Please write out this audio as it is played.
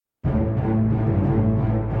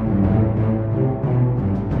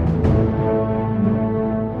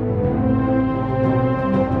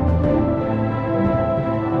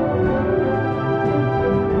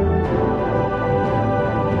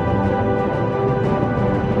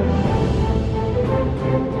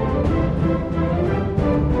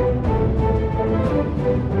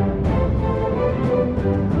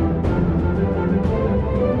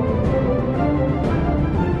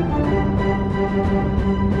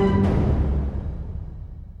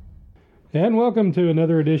And welcome to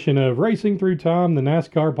another edition of Racing Through Time, the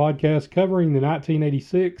NASCAR podcast covering the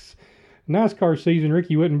 1986 NASCAR season.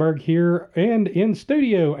 Ricky Wittenberg here, and in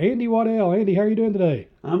studio, Andy Waddell. Andy, how are you doing today?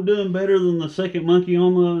 I'm doing better than the second monkey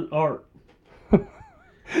on the ark.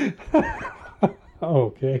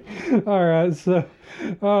 Okay. All right. So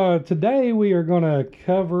today we are going to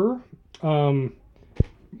cover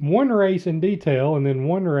one race in detail, and then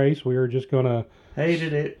one race we are just going to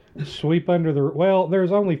Hated it. sweep under the... Well,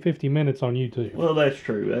 there's only 50 minutes on YouTube. Well, that's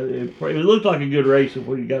true. It looked like a good race if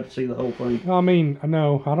we got to see the whole thing. I mean,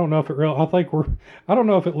 no, I don't know if it real. I don't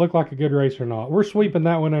know if it looked like a good race or not. We're sweeping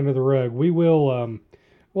that one under the rug. We will,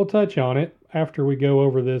 we'll touch on it after we go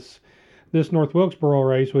over this North Wilkesboro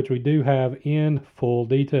race, which we do have in full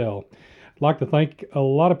detail. I'd like to thank a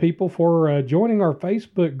lot of people for joining our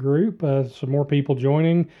Facebook group. Some more people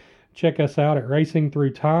joining. Check us out at Racing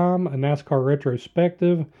Through Time, a NASCAR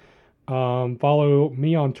retrospective. Follow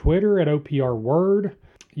me on Twitter at OPRWord.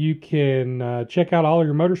 You can check out all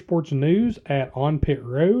your motorsports news at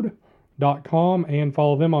onpitroad.com and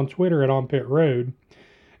follow them on Twitter at onpitroad.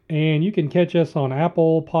 And you can catch us on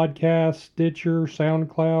Apple Podcasts, Stitcher,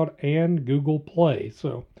 SoundCloud, and Google Play.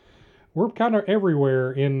 So we're kind of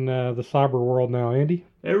everywhere in the cyber world now, Andy.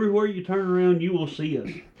 Everywhere you turn around, you will see us.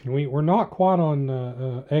 We're not quite on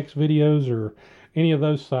X videos or any of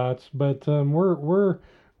those sites, but we're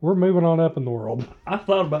moving on up in the world. I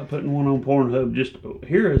thought about putting one on Pornhub. Just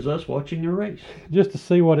here is us watching a race, just to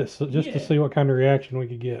see what to see what kind of reaction we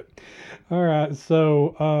could get. All right,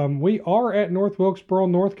 so we are at North Wilkesboro,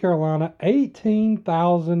 North Carolina.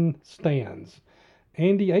 18,000 stands.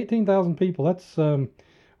 Andy, 18,000 people. That's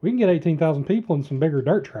we can get 18,000 people in some bigger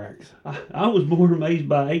dirt tracks. I was more amazed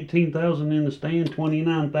by 18,000 in the stand,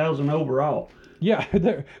 29,000 overall. Yeah,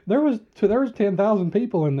 there was 10,000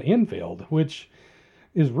 people in the infield, which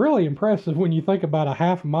is really impressive when you think about a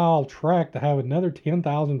half-mile track to have another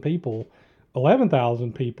 10,000 people,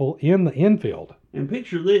 11,000 people in the infield. And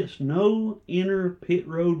picture this, no inner pit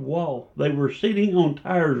road wall. They were sitting on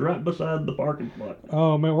tires right beside the parking spot.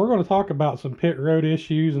 Oh, man, we're going to talk about some pit road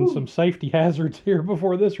issues and some safety hazards here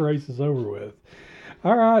before this race is over with.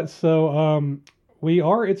 All right, so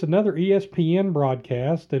it's another ESPN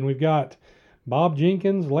broadcast, and we've got Bob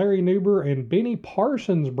Jenkins, Larry Nuber, and Benny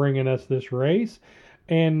Parsons bringing us this race.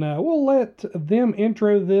 And we'll let them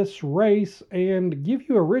intro this race and give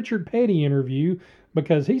you a Richard Petty interview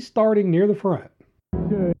because he's starting near the front.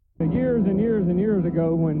 Years and years and years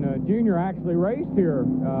ago when Junior actually raced here,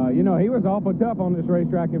 he was awful tough on this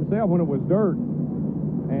racetrack himself when it was dirt.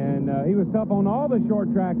 And he was tough on all the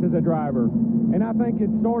short tracks as a driver. And I think it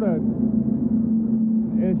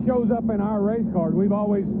shows up in our race cars. We've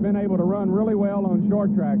always been able to run really well on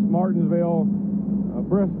short tracks. Martinsville,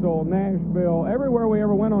 Bristol, Nashville, everywhere we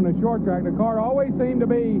ever went on a short track, the car always seemed to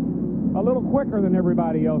be a little quicker than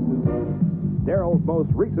everybody else's. Darrell's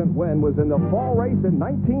most recent win was in the fall race in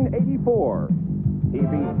 1984. He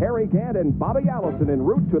beat Harry Gant and Bobby Allison en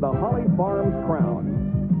route to the Holly Farms crown.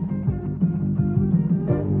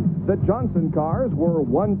 The Johnson cars were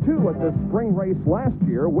 1-2 at the spring race last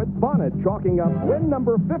year, with Bonnet chalking up win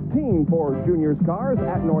number 15 for Junior's cars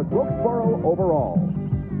at North Wilkesboro overall.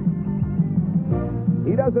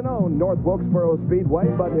 He doesn't own North Wilkesboro Speedway,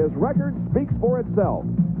 but his record speaks for itself.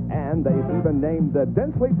 And they've even named the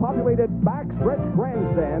densely populated backstretch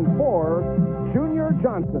grandstand for Junior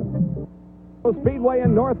Johnson. Speedway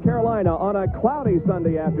in North Carolina on a cloudy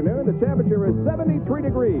Sunday afternoon. The temperature is 73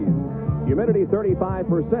 degrees. Humidity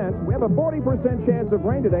 35%. We have a 40% chance of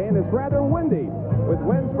rain today, and it's rather windy, with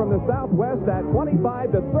winds from the southwest at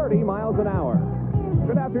 25 to 30 miles an hour.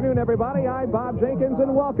 Good afternoon, everybody. I'm Bob Jenkins,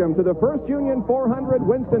 and welcome to the first Union 400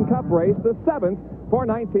 Winston Cup race, the 7th for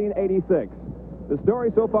 1986. The story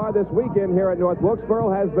so far this weekend here at North Wilkesboro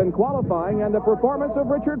has been qualifying and the performance of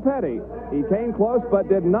Richard Petty. He came close but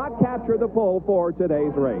did not capture the pole for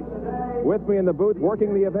today's race. With me in the booth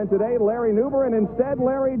working the event today, Larry Nuber, and instead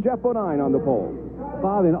Larry Jeff Bodine on the pole.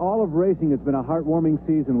 Bob, in all of racing, it's been a heartwarming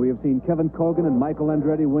season. We have seen Kevin Cogan and Michael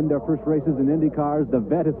Andretti win their first races in Indy cars. The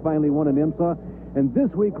Vet has finally won in IMSA. And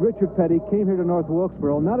this week, Richard Petty came here to North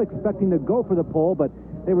Wilkesboro, not expecting to go for the pole, but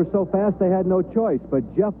they were so fast they had no choice. But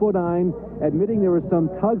Jeff Bodine, admitting there were some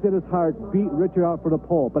tugs at his heart, beat Richard out for the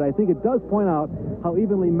pole. But I think it does point out how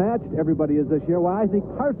evenly matched everybody is this year. Well, I think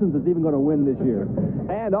Parsons is even going to win this year.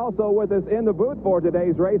 And also with us in the booth for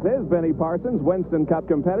today's race is Benny Parsons, Winston Cup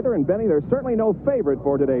competitor. And Benny, there's certainly no favorite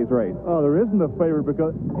for today's race. Oh, there isn't a favorite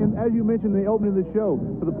because, as you mentioned in the opening of the show,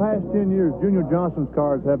 for the past 10 years, Junior Johnson's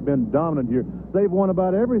cars have been dominant here. They've won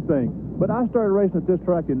about everything. But I started racing at this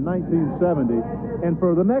track in 1970, and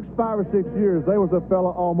for the next 5 or 6 years, there was a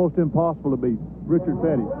fella almost impossible to beat, Richard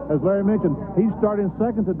Petty. As Larry mentioned, he's starting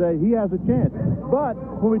second today. He has a chance. But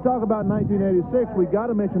when we talk about 1986, we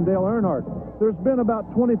got to mention Dale Earnhardt. There's been about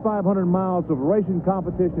 2,500 miles of racing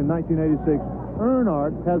competition in 1986.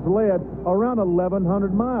 Earnhardt has led around 1,100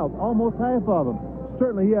 miles, almost half of them.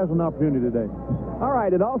 Certainly he has an opportunity today. All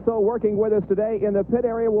right, and also working with us today in the pit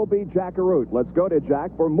area will be Jack Arute. Let's go to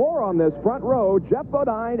Jack for more on this front row, Jeff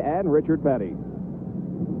Bodine and Richard Petty.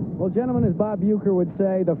 Well, gentlemen, as Bob Bucher would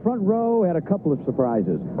say, the front row had a couple of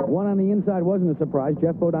surprises. One on the inside wasn't a surprise.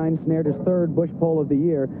 Jeff Bodine snared his third Busch pole of the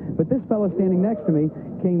year. But this fellow standing next to me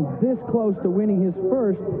came this close to winning his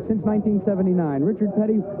first since 1979. Richard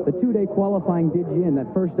Petty, the two-day qualifying did you in.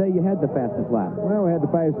 That first day, you had the fastest lap. Well, we had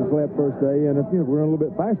the fastest lap first day, and if we were a little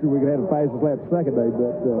bit faster, we could have the fastest lap second day.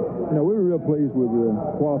 But, we were real pleased with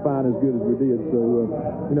qualifying as good as we did. So,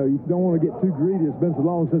 you don't want to get too greedy. It's been so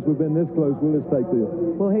long since we've been this close. We'll just take this.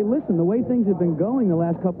 Well, hey, listen, the way things have been going the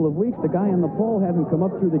last couple of weeks, the guy on the pole hasn't come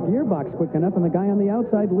up through the gearbox quick enough, and the guy on the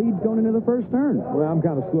outside leads going into the first turn. Well, I'm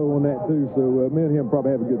kind of slow on that, too, so me and him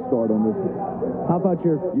probably have a good start on this one. How about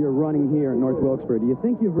your running here in North Wilkesboro? Do you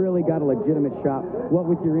think you've really got a legitimate shot, what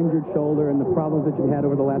with your injured shoulder and the problems that you've had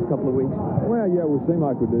over the last couple of weeks? Well, yeah, we seem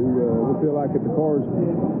like we do. We feel like if the car's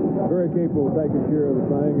very capable of taking care of the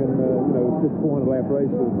thing, and, it's just a 400-lap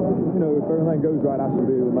race, so, if everything goes right, I should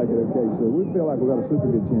be able to make it okay. So we feel like we've got a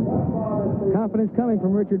super good chance. Confidence coming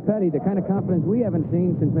from Richard Petty, the kind of confidence we haven't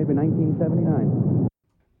seen since maybe 1979.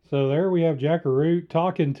 So there we have Jack Arute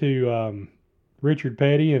talking to Richard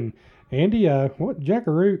Petty, and Andy. Jack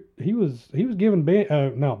Arute, he was giving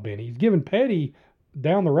he's giving Petty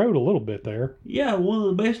down the road a little bit there. Yeah, one of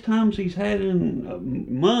the best times he's had in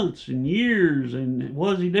months and years. And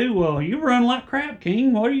what does he do? Well, you run like crap,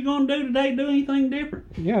 King. What are you going to do today? Do anything different?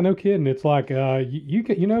 Yeah, no kidding. It's like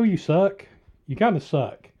you suck. You kind of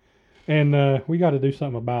suck. And we got to do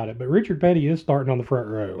something about it. But Richard Petty is starting on the front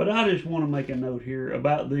row. But I just want to make a note here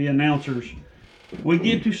about the announcers. We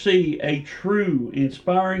get to see a true,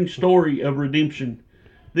 inspiring story of redemption.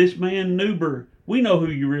 This man, Newber, we know who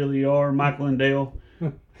you really are, Michael and Dale.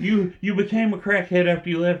 You became a crackhead after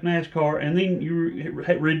you left NASCAR, and then you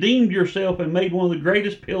redeemed yourself and made one of the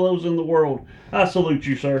greatest pillows in the world. I salute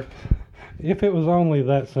you, sir. If it was only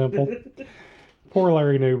that simple. Poor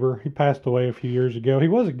Larry Newber. He passed away a few years ago. He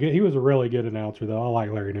was a really good announcer, though. I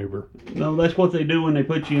like Larry Newber. No, that's what they do when they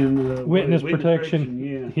put you in witness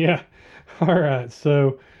protection. Yeah. All right.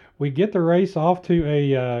 So we get the race off to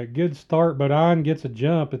a good start. Bodine gets a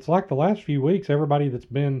jump. It's like the last few weeks, everybody that's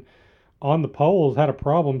been on the poles had a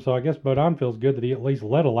problem. So I guess Bodine feels good that he at least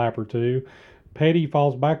led a lap or two. Petty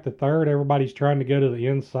falls back to third. Everybody's trying to go to the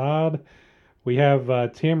inside. We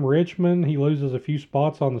have Tim Richmond. He loses a few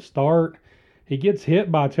spots on the start. He gets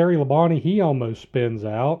hit by Terry Labonte. He almost spins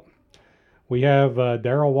out. We have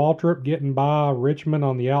Darrell Waltrip getting by Richmond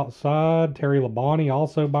on the outside. Terry Labonte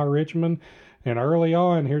also by Richmond. And early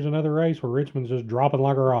on, here's another race where Richmond's just dropping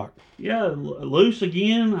like a rock. Yeah, loose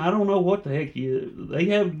again. I don't know what the heck they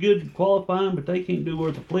have good qualifying, but they can't do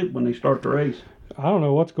worth a flip when they start the race. I don't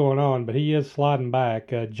know what's going on, but he is sliding back.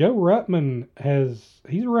 Joe Ruttman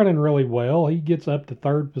he's running really well. He gets up to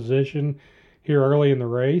third position here early in the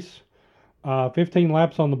race. 15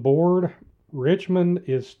 laps on the board. Richmond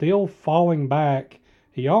is still falling back.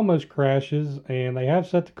 He almost crashes, and they have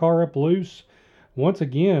set the car up loose once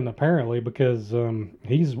again, apparently, because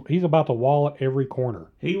he's about to wall at every corner.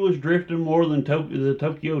 He was drifting more than the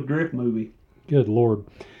Tokyo Drift movie. Good Lord.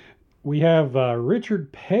 We have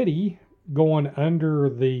Richard Petty going under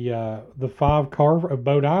the 5 car of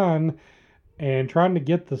Bodine and trying to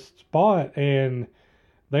get the spot, and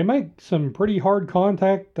they make some pretty hard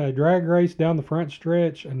contact, drag race down the front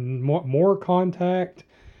stretch, and more contact.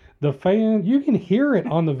 The fans, you can hear it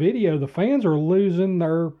on the video. The fans are losing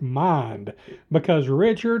their mind because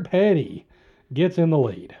Richard Petty gets in the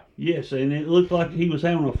lead. Yes, and it looked like he was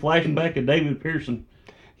having a flashback of David Pearson.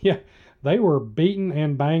 Yeah, they were beating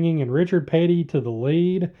and banging, and Richard Petty to the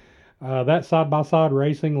lead. That side-by-side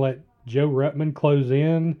racing let Joe Ruttman close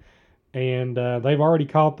in, and they've already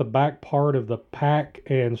caught the back part of the pack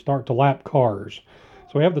and start to lap cars.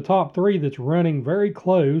 So we have the top 3 that's running very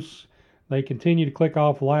close. They continue to click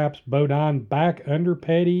off laps. Bodine back under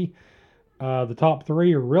Petty. The top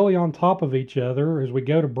 3 are really on top of each other. As we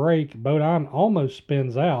go to break, Bodine almost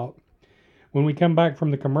spins out. When we come back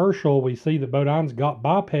from the commercial, we see that Bodine's got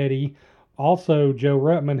by Petty. Also, Joe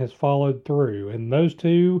Ruttman has followed through. And those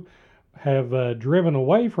two have driven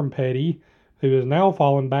away from Petty, who has now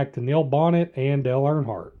fallen back to Neil Bonnet and Dale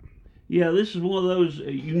Earnhardt. Yeah, this is one of those,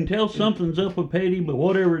 you can tell something's up with Petty, but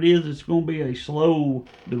whatever it is, it's going to be a slow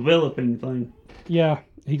developing thing. Yeah,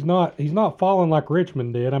 he's not falling like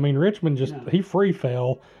Richmond did. I mean, Richmond he free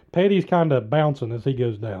fell. Petty's kind of bouncing as he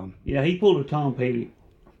goes down. Yeah, he pulled a Tom Petty.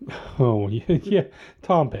 Oh, yeah,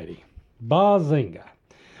 Tom Petty. Bazinga.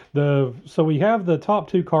 So we have the top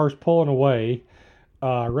two cars pulling away.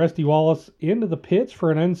 Rusty Wallace into the pits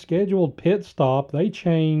for an unscheduled pit stop. They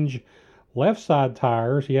change left side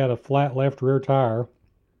tires. He had a flat left rear tire.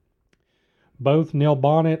 Both Neil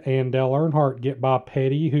Bonnet and Dale Earnhardt get by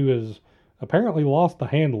Petty, who has apparently lost the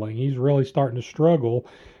handling. He's really starting to struggle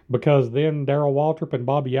because then Darrell Waltrip and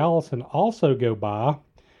Bobby Allison also go by.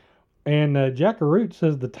 And Jack Arute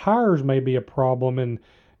says the tires may be a problem. And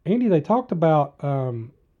Andy, they talked about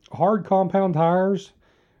hard compound tires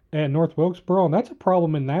at North Wilkesboro, and that's a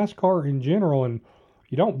problem in NASCAR in general. And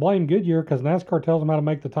you don't blame Goodyear because NASCAR tells them how to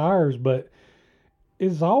make the tires, but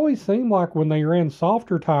it's always seemed like when they ran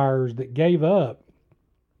softer tires that gave up,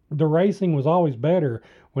 the racing was always better.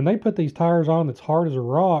 When they put these tires on that's hard as a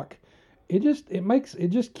rock, it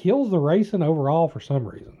just kills the racing overall for some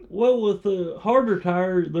reason. Well, with the harder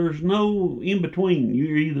tire, there's no in between.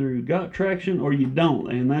 You either got traction or you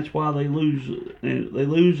don't, and that's why they lose. They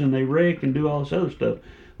lose and they wreck and do all this other stuff.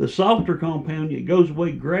 The softer compound, it goes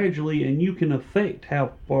away gradually, and you can affect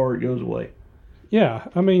how far it goes away. Yeah,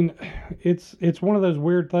 I mean, it's one of those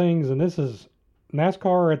weird things, and this is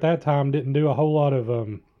NASCAR at that time didn't do a whole lot of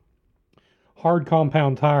hard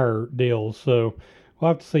compound tire deals, so we'll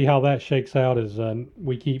have to see how that shakes out as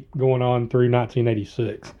we keep going on through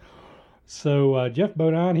 1986. So Jeff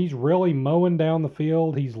Bodine, he's really mowing down the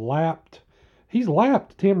field. He's lapped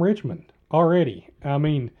Tim Richmond already. I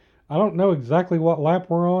mean, I don't know exactly what lap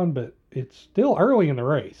we're on, but it's still early in the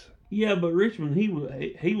race. Yeah, but Richmond, he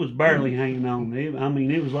was barely hanging on. I mean,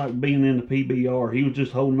 it was like being in the PBR. He was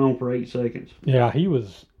just holding on for 8 seconds. Yeah, he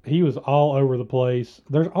was all over the place.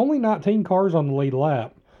 There's only 19 cars on the lead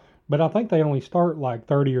lap, but I think they only start like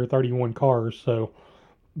 30 or 31 cars. So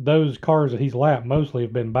those cars that he's lapped mostly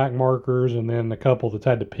have been back markers and then a couple that's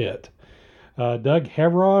had to pit. Doug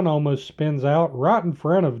Hevron almost spins out right in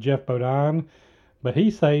front of Jeff Bodine, but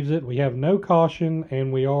he saves it. We have no caution,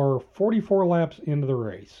 and we are 44 laps into the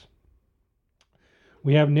race.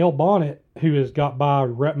 We have Neil Bonnet, who has got by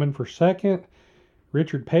Rettman for second.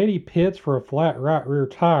 Richard Petty pits for a flat right rear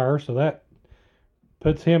tire, so that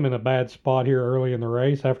puts him in a bad spot here early in the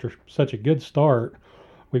race after such a good start.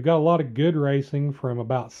 We've got a lot of good racing from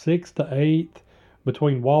about 6th to 8th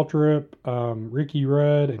between Waltrip, Ricky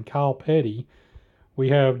Rudd, and Kyle Petty. We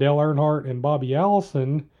have Dale Earnhardt and Bobby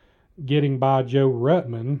Allison getting by Joe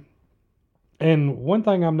Ruttman. And one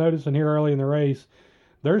thing I'm noticing here early in the race,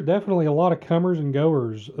 there's definitely a lot of comers and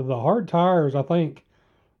goers. The hard tires, I think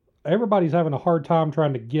everybody's having a hard time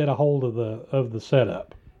trying to get a hold of the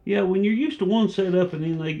setup. Yeah, when you're used to one setup and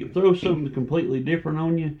then they throw something completely different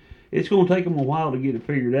on you, it's going to take them a while to get it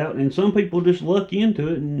figured out. And some people just luck into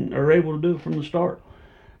it and are able to do it from the start.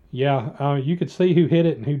 Yeah, you could see who hit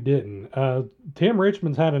it and who didn't. Tim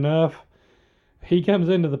Richmond's had enough. He comes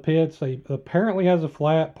into the pits. He apparently has a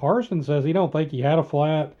flat. Parsons says he don't think he had a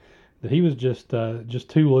flat, that he was just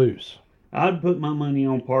too loose. I'd put my money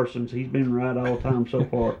on Parsons. He's been right all the time so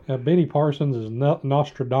far. Benny Parsons is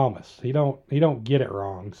Nostradamus. He don't get it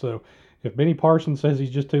wrong. So if Benny Parsons says he's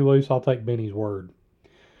just too loose, I'll take Benny's word.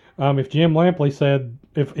 If Jim Lampley said,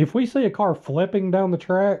 if we see a car flipping down the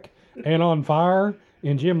track and on fire,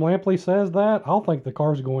 and Jim Lampley says that, I'll think the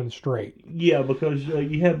car's going straight. Yeah, because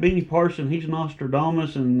you have Benny Parsons, he's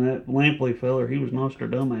Nostradamus, and that Lampley feller, he was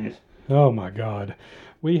Nostradamus. Oh my God.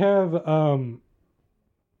 We have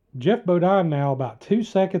Jeff Bodine now about 2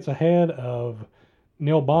 seconds ahead of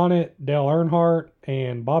Neil Bonnet, Dale Earnhardt,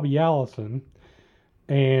 and Bobby Allison.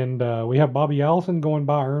 And we have Bobby Allison going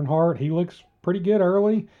by Earnhardt. He looks pretty good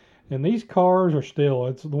early. And these cars are still,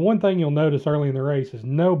 it's the one thing you'll notice early in the race is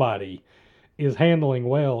nobody is handling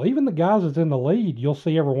well. Even the guys that's in the lead, you'll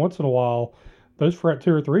see every once in a while, those front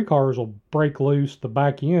 2 or 3 cars will break loose the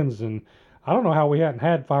back ends, and I don't know how we hadn't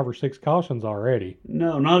had 5 or 6 cautions already.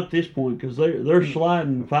 No, not at this point, because they're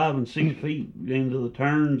sliding 5 and 6 feet into the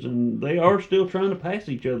turns, and they are still trying to pass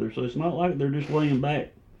each other, so it's not like they're just laying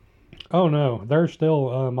back. Oh no, they're still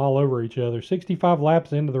all over each other. 65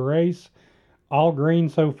 laps into the race, all green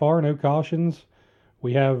so far, no cautions.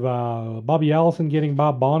 We have Bobby Allison getting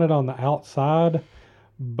by Bonnet on the outside.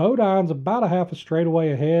 Bodine's about a half a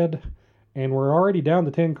straightaway ahead, and we're already down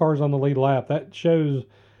to 10 cars on the lead lap. That shows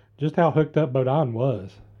just how hooked up Bodine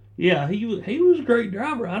was. Yeah, he was a great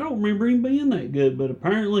driver. I don't remember him being that good, but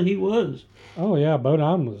apparently he was. Oh yeah,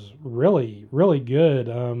 Bodine was really, really good.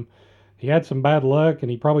 he had some bad luck,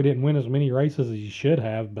 and he probably didn't win as many races as he should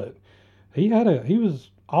have, but he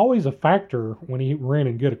was always a factor when he ran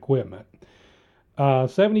in good equipment.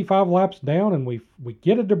 75 laps down, and we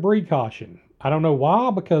get a debris caution. I don't know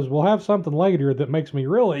why, because we'll have something later that makes me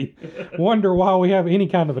really wonder why we have any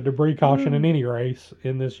kind of a debris caution in any race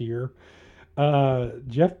in this year.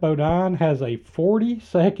 Jeff Bodine has a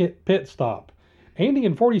 40-second pit stop. Andy,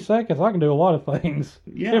 in 40 seconds, I can do a lot of things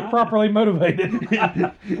if properly motivated.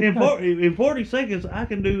 in 40 seconds, I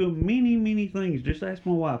can do many things. Just ask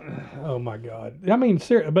my wife. Oh, my God. I mean,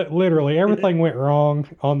 but literally, everything went wrong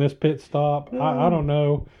on this pit stop. I don't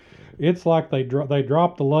know. It's like they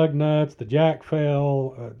dropped the lug nuts, the jack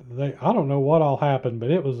fell. I don't know what all happened,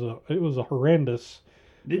 but it was a horrendous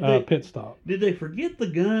pit stop. Did they forget the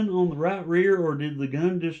gun on the right rear, or did the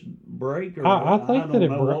gun just break? Or I think that it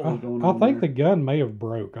broke. I think the gun may have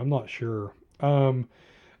broke. I'm not sure.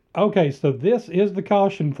 Okay, so this is the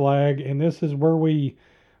caution flag, and this is where we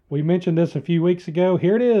mentioned this a few weeks ago.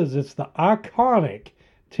 Here it is. It's the iconic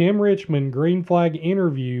Tim Richmond green flag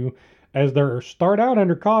interview as they start out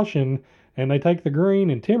under caution, and they take the green,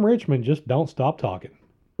 and Tim Richmond just don't stop talking.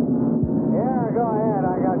 Yeah, go ahead.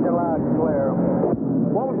 I got you loud and clear.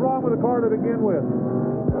 What was wrong with the car to begin with?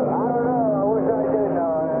 I don't know. I wish I did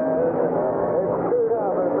know. It's screwed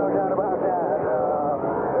up. There's no doubt about that.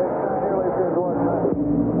 It's not nearly as good as it was last.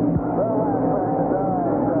 Well, last practice, all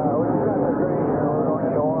right. We just got the green here. We're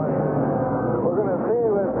going to go on. We're going to see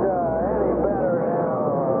if it's any better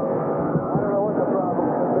now. I don't know what the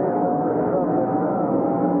problem could be.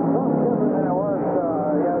 Something different than it was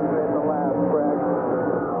yesterday at the last practice.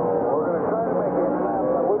 We're going to try to make it lap,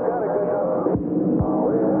 but we've got a good enough.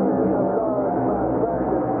 We didn't get enough cars in last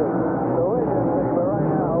practice to win this thing, but right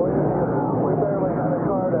now we barely got a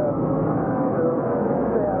car to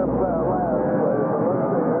stay out of last place. But let's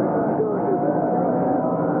see, it's not doing too bad right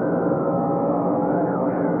now.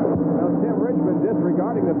 Now, Tim Richmond,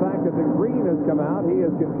 disregarding the fact that the green has come out, he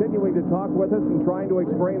is continuing to talk with us and trying to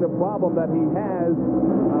explain the problem that he has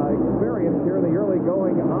experienced here in the early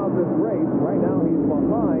going of this race. Right now he's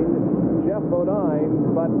behind Jeff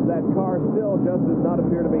Bodine, but that car still just does not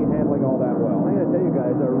appear to be handling all that well. I gotta tell you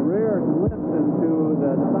guys, a rare glimpse into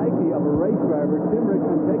the psyche of a race driver. Tim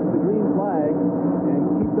Richmond takes the green flag and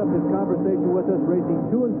keeps up his conversation with us,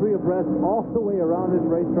 racing 2 and 3 abreast all the way around this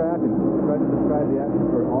racetrack, and try to describe the action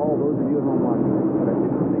for all those of you at home watching. What an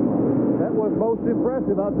interesting moment. That was most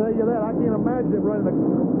impressive, I'll tell you that. I can't imagine him running a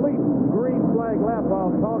complete green flag lap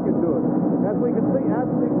while talking to us. As we can see,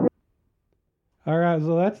 after the... All right,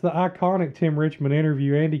 so that's the iconic Tim Richmond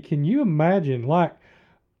interview. Andy, can you imagine, like,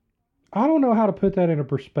 I don't know how to put that into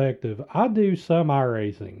perspective. I do some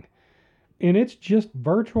iRacing, and it's just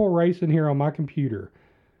virtual racing here on my computer.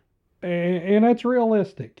 And that's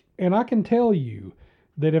realistic. And I can tell you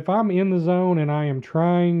that if I'm in the zone and I am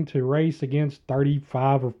trying to race against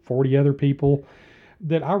 35 or 40 other people,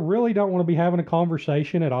 that I really don't want to be having a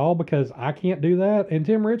conversation at all, because I can't do that. And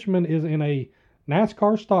Tim Richmond is in a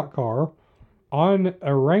NASCAR stock car on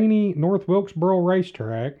a rainy North Wilkesboro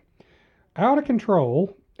racetrack, out of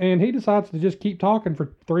control, and he decides to just keep talking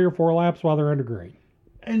for 3 or 4 laps while they're under green.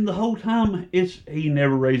 And the whole time, he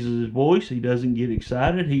never raises his voice. He doesn't get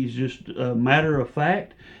excited. He's just matter of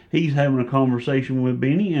fact. He's having a conversation with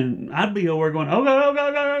Benny, and I'd be over going, oh, go,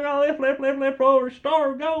 left, over,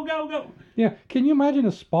 start, go. Yeah, can you imagine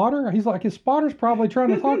a spotter? He's like, his spotter's probably trying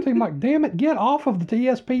to talk to him like, damn it, get off of the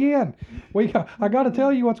ESPN. I got to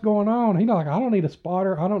tell you what's going on. He's like, I don't need a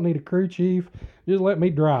spotter. I don't need a crew chief. Just let me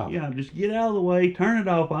drive. Yeah, just get out of the way, turn it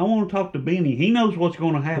off. I want to talk to Benny. He knows what's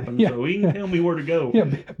going to happen, so he can tell me where to go. Yeah,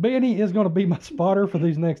 Benny is going to be my spotter for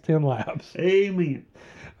these next 10 laps. Amen.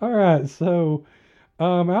 All right, so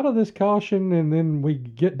out of this caution, and then we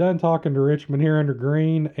get done talking to Richmond here under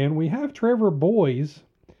green, and we have Trevor Boyes,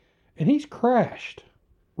 and he's crashed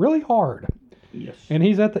really hard. Yes. And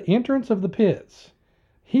he's at the entrance of the pits.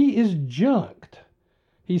 He is junked.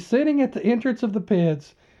 He's sitting at the entrance of the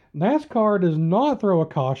pits. NASCAR does not throw a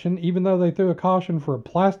caution, even though they threw a caution for a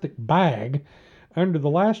plastic bag under the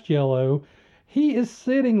last yellow. He is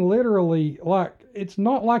sitting literally like, it's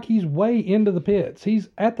not like he's way into the pits. He's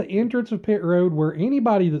at the entrance of pit road where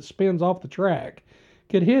anybody that spins off the track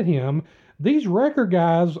could hit him. These wrecker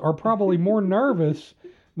guys are probably more nervous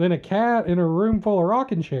than a cat in a room full of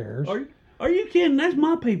rocking chairs. Are you kidding? That's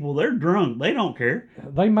my people. They're drunk. They don't care.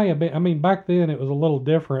 They may have been. I mean, back then it was a little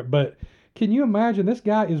different, but can you imagine, this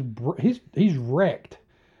guy is, he's wrecked,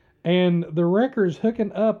 and the wrecker's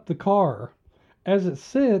hooking up the car as it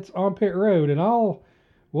sits on pit road, and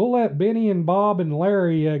we'll let Benny and Bob and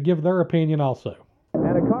Larry give their opinion also.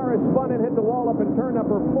 And a car is spun and hit the wall up in turn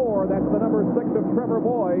number 4. That's the number 6 of Trevor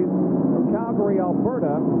Boys from Calgary,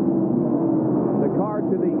 Alberta. The car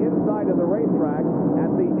to the inside of the racetrack at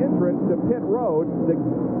the entrance to pit road. The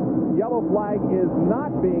yellow flag is not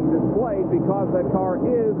being displayed because that car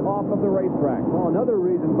is off of the racetrack. Well, another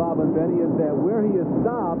reason, Bob and Benny, is that where he is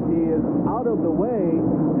stopped, he is out of the way,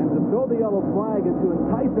 and to throw the yellow flag and to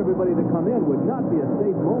entice everybody to come in would not be a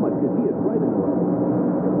safe moment because he is right in the way.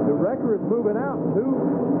 The wrecker is moving out to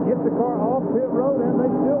get the car off pit road, and they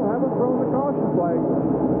still haven't thrown the caution flag.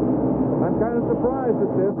 I'm kind of surprised at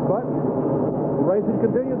this, but the racing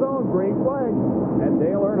continues on. Green flag. And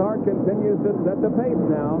Dale Earnhardt continues to set the pace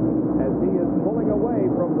now as he is pulling away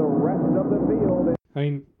from the rest of the field. I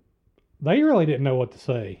mean, they really didn't know what to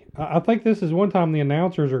say. I think this is one time the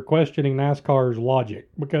announcers are questioning NASCAR's logic,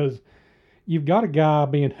 because you've got a guy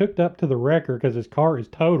being hooked up to the wrecker because his car is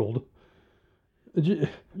totaled.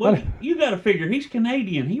 Well, you got to figure he's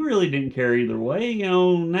Canadian. He really didn't care either way. You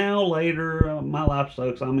know, now, later, my life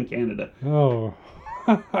sucks. I'm in Canada. Oh,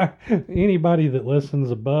 anybody that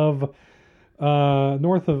listens above,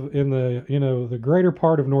 north of, in the, the greater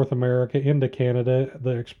part of North America into Canada,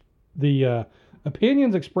 the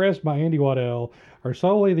opinions expressed by Andy Waddell are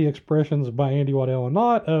solely the expressions by Andy Waddell and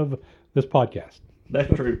not of this podcast.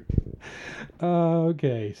 That's true.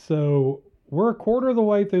 Okay, so we're a quarter of the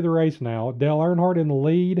way through the race now. Dale Earnhardt in the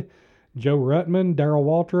lead. Joe Ruttman, Darrell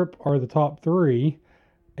Waltrip are the top 3,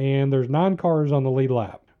 and there's 9 cars on the lead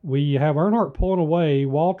lap. We have Earnhardt pulling away.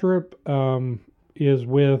 Waltrip is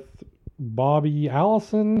with Bobby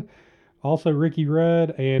Allison, also Ricky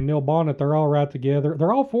Rudd, and Neil Bonnet. They're all right together.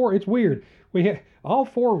 They're all 4. It's weird. We have all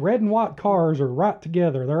 4 red and white cars are right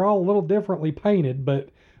together. They're all a little differently painted, but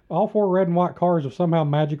all 4 red and white cars have somehow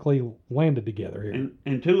magically landed together here.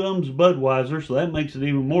 And 2 of them's Budweiser, so that makes it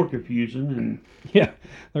even more confusing. And yeah,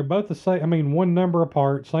 they're both the same. I mean, 1 number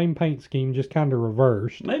apart, same paint scheme, just kind of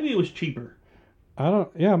reversed. Maybe it was cheaper.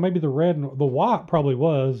 Yeah, maybe the red and the white probably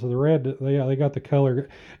was. The red, they got the color.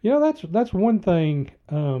 That's one thing,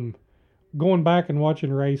 going back and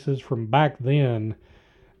watching races from back then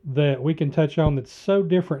that we can touch on that's so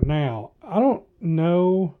different now. I don't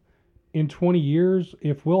know in 20 years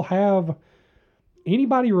if we'll have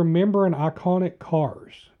anybody remembering iconic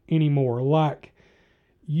cars anymore. Like,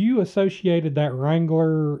 you associated that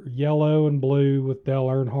Wrangler yellow and blue with Dale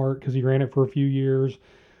Earnhardt because he ran it for a few years.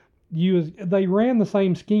 They ran the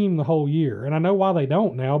same scheme the whole year, and I know why they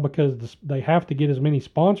don't now, because they have to get as many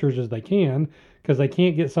sponsors as they can because they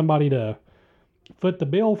can't get somebody to foot the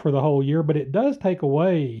bill for the whole year. But it does take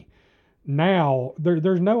away now.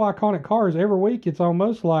 There's no iconic cars. Every week it's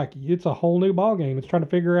almost like it's a whole new ball game. It's trying to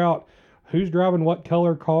figure out who's driving what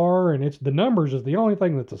color car, and it's the numbers is the only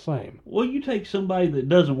thing that's the same. Well, you take somebody that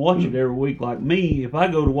doesn't watch it every week like me. If I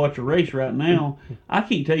go to watch a race right now, I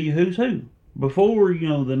can't tell you who's who. Before, the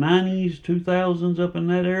 90s, 2000s, up in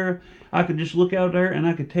that era, I could just look out there and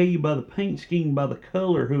I could tell you by the paint scheme, by the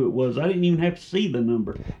color, who it was. I didn't even have to see the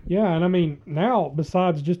number. Yeah, and I mean, now,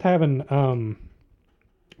 besides just having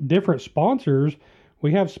different sponsors,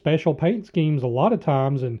 we have special paint schemes a lot of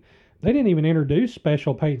times, and they didn't even introduce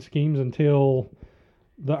special paint schemes until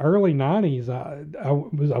the early 90s.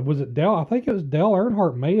 Was it Dale? I think it was Dale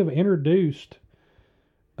Earnhardt may have introduced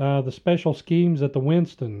the special schemes at the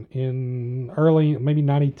Winston in early, maybe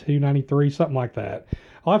 92, 93, something like that.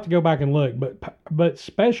 I'll have to go back and look, but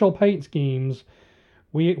special paint schemes,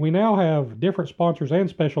 we now have different sponsors and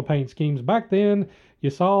special paint schemes. Back then, you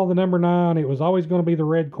saw the number 9, it was always going to be the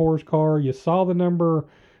red Coors car. You saw the number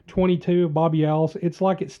 22 of Bobby Allison. It's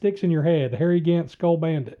like it sticks in your head, Harry Gant, Skull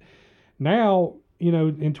Bandit. Now,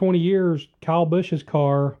 in 20 years, Kyle Busch's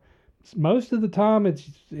car, most of the time it's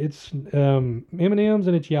M&M's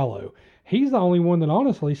and it's yellow. He's the only one that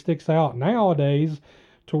honestly sticks out nowadays,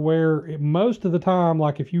 to where most of the time,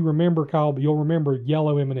 like if you remember Kyle, you'll remember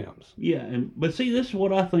yellow M&M's. Yeah, but see, this is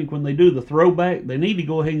what I think when they do the throwback, they need to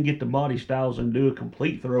go ahead and get the body styles and do a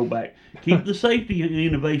complete throwback. Keep the safety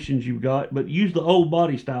innovations you've got, but use the old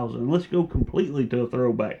body styles, and let's go completely to a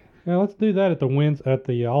throwback. Yeah, let's do that at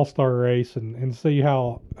the All-Star race and see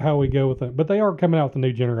how we go with it. But they are coming out with a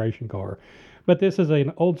new generation car. But this is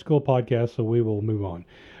an old school podcast, so we will move on.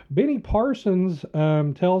 Benny Parsons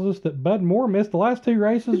tells us that Bud Moore missed the last 2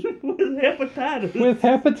 races with hepatitis. With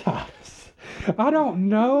hepatitis. I don't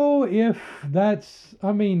know if that's,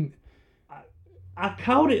 I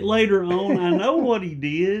caught it later on. I know what he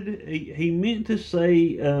did. He meant to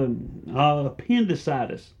say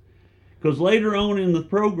appendicitis. Because later on in the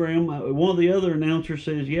program, one of the other announcers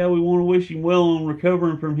says, yeah, we want to wish him well on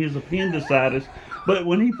recovering from his appendicitis. But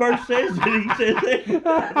when he first says it, he says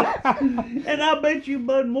that. And I bet you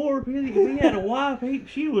Bud Moore, if he had a wife,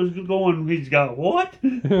 she was going, he's got what?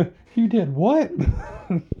 You did what?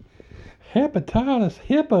 Hepatitis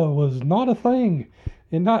HIPAA was not a thing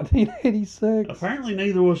in 1986. Apparently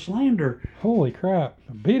neither was slander. Holy crap.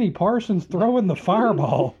 Benny Parsons throwing the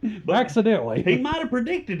fireball accidentally. He might have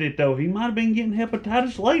predicted it, though. He might have been getting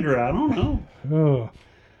hepatitis later. I don't know.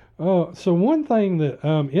 So one thing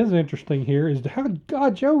that is interesting here is how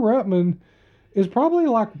Joe Ruttman is probably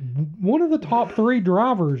like one of the top 3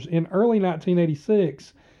 drivers in early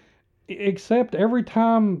 1986, except every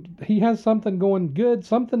time he has something going good,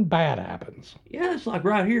 something bad happens. Yeah, it's like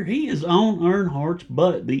right here. He is on Earnhardt's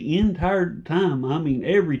butt the entire time. I mean,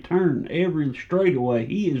 every turn, every straightaway,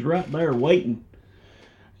 he is right there waiting.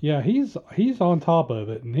 Yeah, he's on top of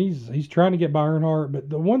it, and he's trying to get by Earnhardt.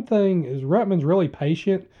 But the one thing is Ruttman's really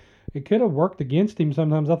patient. It could have worked against him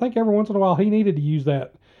sometimes. I think every once in a while he needed to use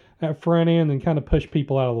that front end and kind of push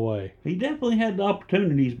people out of the way. He definitely had the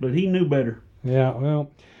opportunities, but he knew better. Yeah,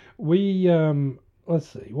 well, we let's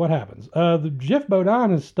see what happens. The Jeff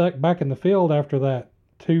Bodine is stuck back in the field after that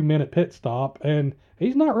 2-minute pit stop, and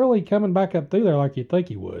he's not really coming back up through there like you'd think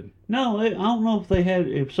he would. No, I don't know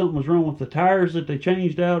if something was wrong with the tires that they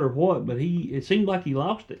changed out or what, but it seemed like he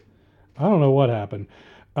lost it. I don't know what happened.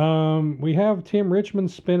 We have Tim Richmond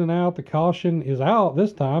spinning out. The caution is out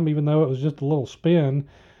this time, even though it was just a little spin.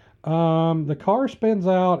 The car spins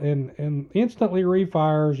out and instantly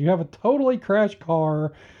refires. You have a totally crashed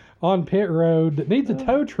car on pit road that needs a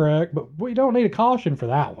tow truck, but we don't need a caution for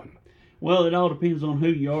that one. Well, it all depends on who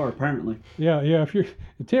you are, apparently. Yeah. If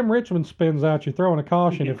Tim Richmond spins out, you're throwing a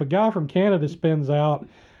caution. Yeah. If a guy from Canada spins out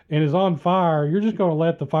and is on fire, you're just going to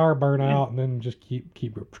let the fire burn out and then just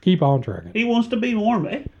keep on trucking. He wants to be warm,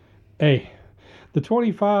 eh? Hey, the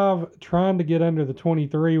 25 trying to get under the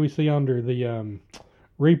 23. We see under the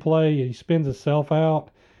replay, he spins himself out.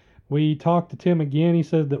 We talked to Tim again. He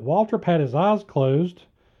said that Waltrip had his eyes closed.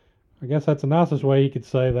 I guess that's the nicest way he could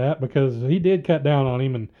say that, because he did cut down on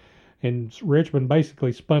him, and Richmond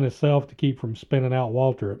basically spun himself to keep from spinning out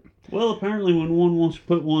Waltrip. Well, apparently when one wants to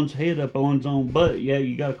put one's head up on his own butt, yeah,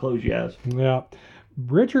 you got to close your eyes. Yeah.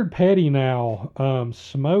 Richard Petty now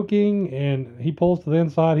smoking, and he pulls to the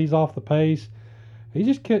inside. He's off the pace. He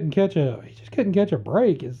just couldn't catch a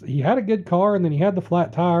break. He had a good car, and then he had the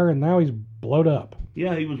flat tire, and now he's blowed up.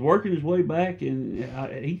 Yeah, he was working his way back, and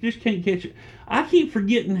he just can't catch it. I keep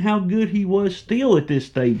forgetting how good he was still at this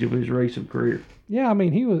stage of his racing career. Yeah, I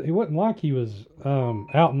mean, it wasn't like he was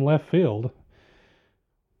out in left field.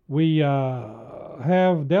 We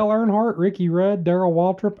have Dale Earnhardt, Ricky Rudd, Darrell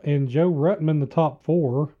Waltrip, and Joe Ruttman, the top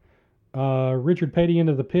 4. Richard Petty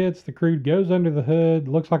into the pits. The crew goes under the hood.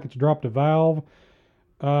 Looks like it's dropped a valve.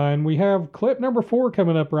 And we have clip number 4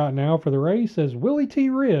 coming up right now for the race as Willie T.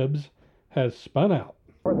 Ribbs has spun out.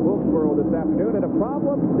 North Wilkesboro this afternoon, and a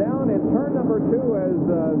problem down in turn number 2 as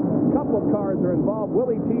a couple of cars are involved.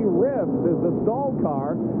 Willie T. Ribbs is the stalled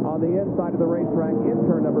car on the inside of the racetrack in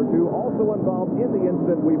turn number 2. Also involved in the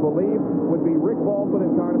incident, we believe, would be Rick Baldwin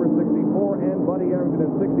in car number 64 and Buddy Arrington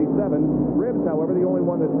in 67. Ribbs, however, the only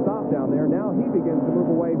one that stopped down there. Now he begins to move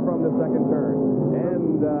away from the second turn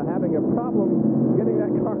and having a problem getting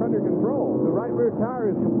that car under control. The right rear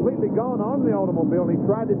tire is completely gone on the automobile, and he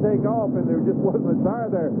tried to take off, and there just wasn't a tire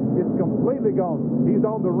there. It's completely gone. He's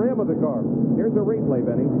on the rim of the car. Here's a replay,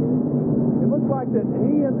 Benny. It looks like that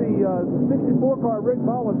he and the 64 car Rick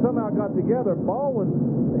Baldwin somehow got together.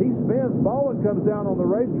 He spins. Baldwin comes down on the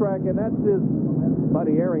racetrack, and that's his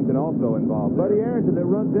Buddy Arrington also involved. Buddy Arrington that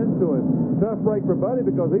runs into him. Tough break for Buddy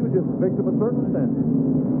because he was just a victim of circumstance.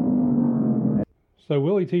 So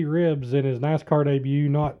Willie T. Ribbs in his NASCAR debut,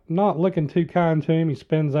 not looking too kind to him. He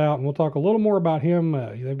spins out, and we'll talk a little more about him.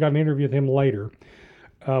 They've got an interview with him later.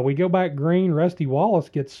 We go back green. Rusty Wallace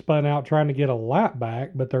gets spun out trying to get a lap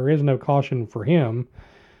back, but there is no caution for him.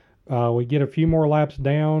 We get a few more laps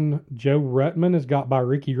down. Joe Ruttman is got by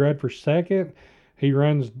Ricky Rudd for second. He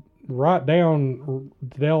runs right down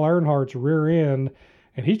Dale Earnhardt's rear end,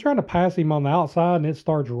 and he's trying to pass him on the outside, and it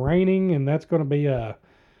starts raining, and that's going to be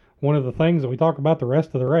one of the things that we talk about the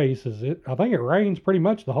rest of the race. I think it rains pretty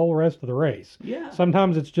much the whole rest of the race. Yeah.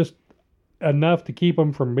 Sometimes it's just enough to keep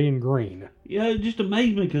them from being green. Yeah, it just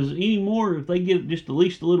amazed me because anymore, if they get just at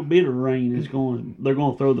least a little bit of rain, they're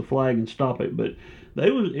going to throw the flag and stop it. But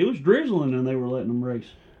it was drizzling and they were letting them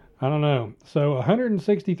race. I don't know. So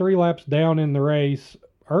 163 laps down in the race,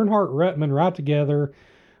 Earnhardt, Ruttman right together.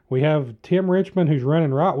 We have Tim Richmond who's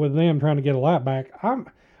running right with them trying to get a lap back. I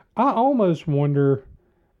almost wonder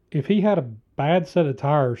if he had a bad set of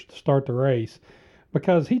tires to start the race,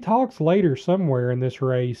 because he talks later somewhere in this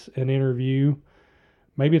race, an interview,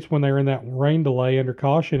 maybe it's when they were in that rain delay under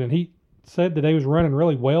caution, and he said that he was running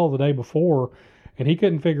really well the day before, and he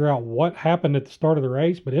couldn't figure out what happened at the start of the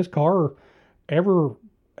race, but his car,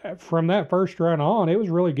 from that first run on, it was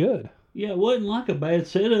really good. Yeah, it wasn't like a bad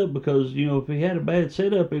setup because, if he had a bad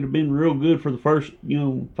setup, it'd have been real good for the first,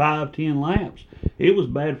 5-10 laps. It was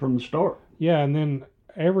bad from the start. Yeah, and then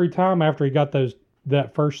every time after he got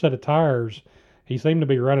that first set of tires, he seemed to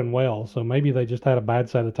be running well, so maybe they just had a bad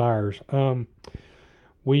set of tires.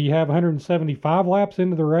 We have 175 laps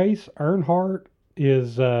into the race. Earnhardt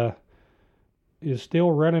is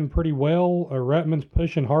still running pretty well. Ruttman's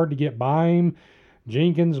pushing hard to get by him.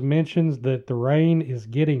 Jenkins mentions that the rain is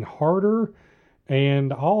getting harder,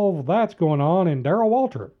 and all of that's going on, and Darrell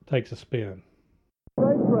Waltrip takes a spin.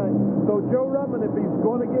 Racetrack. So Joe Ruttman, if he's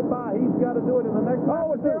going to get by, he's got to do it in the next.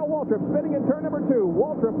 Oh, it's Darrell Waltrip spinning in turn number 2.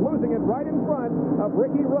 Waltrip losing it right in front of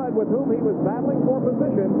Ricky Rudd, with whom he was battling for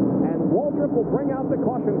position. And Waltrip will bring out the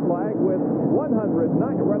caution flag with 188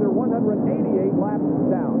 laps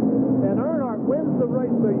down. And Earnhardt wins the race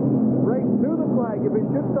to the flag. If it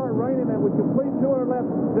should start raining and we complete 200 laps,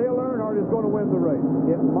 Dale Earnhardt is going to win the race.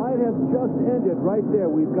 It might have just ended right there.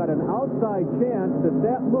 We've got an outside chance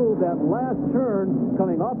that move, that last turn,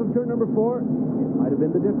 coming off of turn number 4, it might have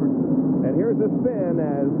been the difference. And here's the spin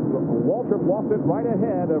as Waltrip lost it right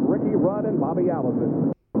ahead of Ricky Rudd and Bobby Allison.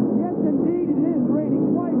 Yes, indeed, it is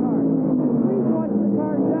raining quite hard. Please watch the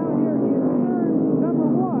cars down here in turn number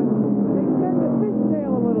 1. They tend to fishtail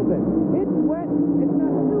a little bit. It's wet. It's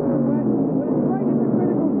not super wet, but it's right at the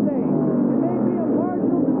critical stage. It may be a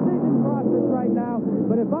marginal decision process right now,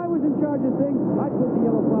 but if I was in charge of things, I'd put the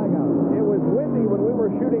yellow flag out. It was windy when we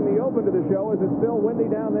were shooting the open to the show. Is it still windy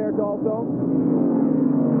down there also?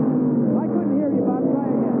 I couldn't hear you, Bob. Try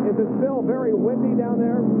again. Is it still very windy down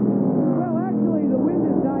there? Well, actually, the wind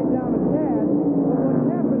has died down a tad, but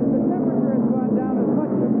what's happened is the temperature has gone down as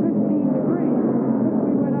much as 15 degrees since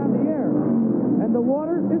we went on the air, and the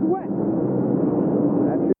water is wet.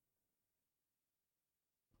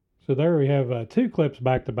 So there we have 2 clips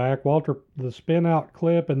back to back. Walter, the spin out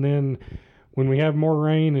clip, and then when we have more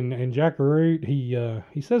rain and Jack Root,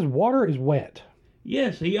 he says water is wet.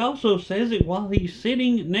 Yes, he also says it while he's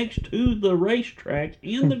sitting next to the racetrack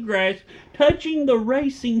in the grass, touching the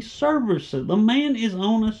racing surfaces. The man is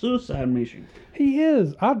on a suicide mission. He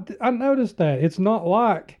is. I noticed that. It's not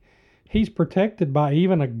like he's protected by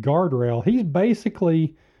even a guardrail. He's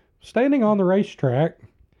basically standing on the racetrack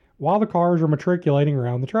while the cars are matriculating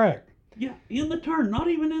around the track. Yeah, in the turn, not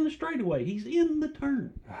even in the straightaway. He's in the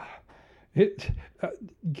turn.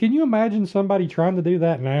 Can you imagine somebody trying to do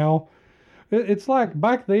that now? It's like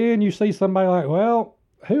back then you see somebody like, well,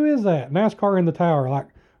 who is that? NASCAR in the tower. Like,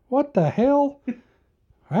 what the hell?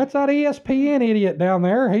 That's that ESPN idiot down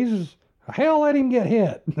there. Hell, let him get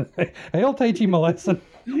hit. He'll teach him a lesson.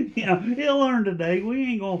 Yeah, he'll learn today. We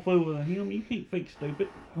ain't going to fool with him. You can't fix stupid.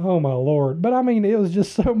 Oh, my Lord. But, I mean, it was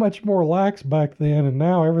just so much more lax back then, and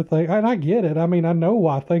now everything, and I get it. I mean, I know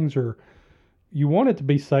why things are, you want it to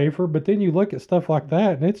be safer, but then you look at stuff like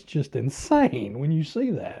that, and it's just insane when you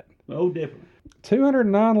see that. Oh, definitely.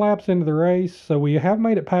 209 laps into the race, so we have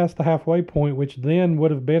made it past the halfway point, which then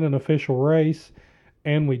would have been an official race,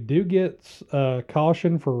 and we do get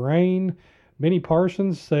caution for rain. Benny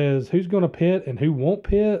Parsons says who's going to pit and who won't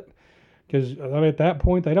pit, because at that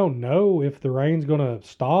point they don't know if the rain's going to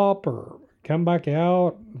stop or come back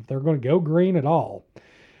out, if they're going to go green at all.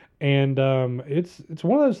 And it's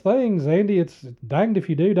one of those things, Andy, it's danged if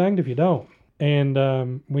you do, danged if you don't. And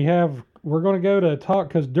we're going to go to talk,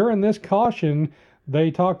 because during this caution,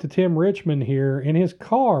 they talked to Tim Richmond here in his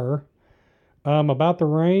car about the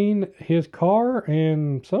rain, his car,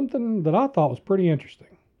 and something that I thought was pretty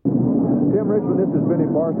interesting. Tim Richmond, this is Benny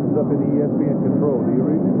Parsons up in the ESPN control. Do you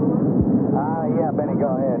read me? Yeah, Benny,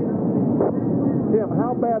 go ahead. Tim,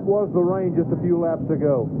 how bad was the rain just a few laps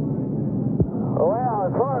ago? Well,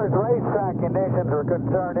 as far as racetrack conditions are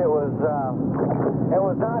concerned, it was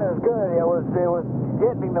not as good. It was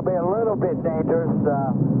getting to be a little bit dangerous.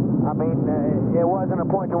 It wasn't a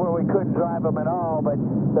point to where we couldn't drive them at all, but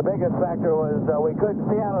the biggest factor was we couldn't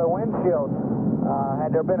see out of the windshield.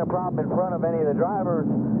 Had there been a problem in front of any of the drivers,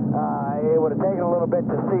 it would have taken a little bit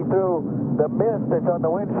to see through the mist that's on the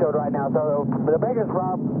windshield right now. So the biggest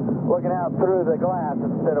problem, looking out through the glass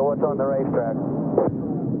instead of what's on the racetrack.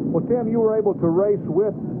 Well, Tim, you were able to race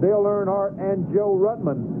with Dale Earnhardt and Joe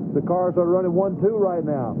Ruttman. The cars are running 1-2 right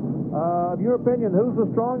now. In your opinion, who's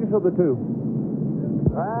the strongest of the two?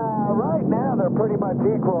 Right now they're pretty much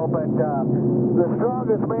equal, but the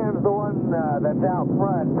strongest man's the one that's out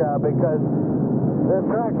front because this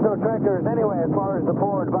track's so treacherous anyway as far as the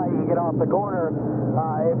forward bite you get off the corner.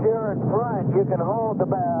 If you're in front, you can hold if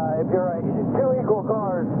you're two equal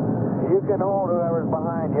cars, you can hold whoever's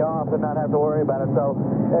behind you off and not have to worry about it. So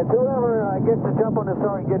whoever gets to jump on the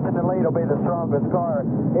start and gets in the lead will be the strongest car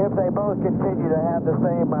if they both continue to have the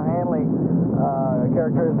same handling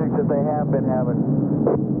characteristics that they have been having.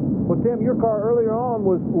 Well, Tim, your car earlier on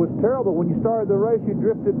was terrible. When you started the race, you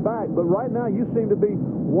drifted back. But right now, you seem to be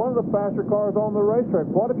one of the faster cars on the racetrack.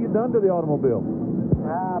 What have you done to the automobile?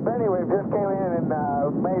 Benny, we've just came in and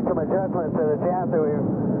made some adjustments to the chassis. We've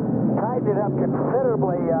tightened it up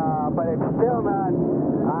considerably, but it's still not.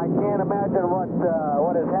 I can't imagine what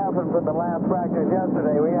has happened from the last practice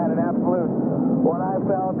yesterday. We had an absolute, what I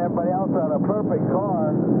felt and everybody else felt, a perfect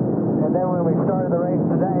car. And then when we started the race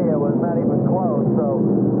today, it was not even close. So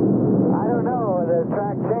I don't know. The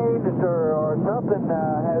track changed or something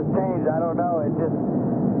has changed. I don't know. It's just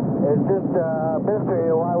a mystery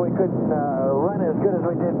why we couldn't run as good as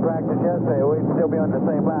we did in practice yesterday. We'd still be on the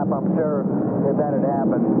same lap, I'm sure, if that had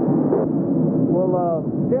happened. Well,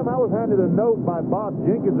 Tim, I was handed a note by Bob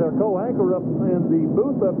Jenkins, our co-anchor up in the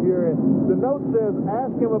booth up here, and the note says,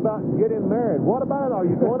 ask him about getting married. What about it? Are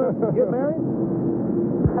you going to get married?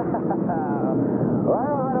 Well,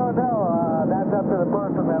 I don't know. That's up to the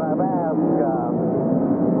person that I've asked.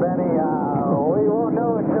 Benny, we won't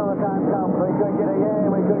know until the time comes. We could get a yay,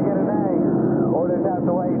 we could get a nay. Or just have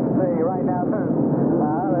to wait and see. Right now,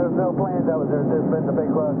 there's no plans. There's just been the big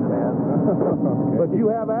question, man. Okay. But you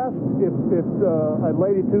have asked if a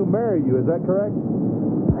lady to marry you. Is that correct?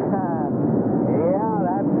 Yeah,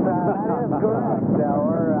 that is correct.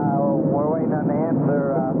 We're waiting on the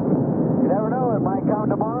answer. You never know. It might come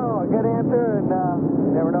tomorrow, a good answer, and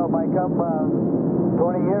you never know. It might come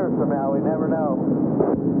 20 years from now. We never know.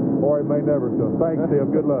 Or it may never come. Thanks,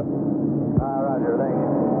 Tim. Good luck. Roger. Thank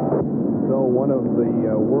you. So one of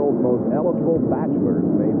the world's most eligible bachelors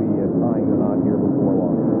may be tying the knot here before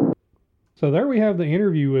long. So there we have the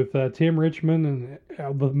interview with Tim Richmond,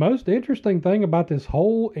 and the most interesting thing about this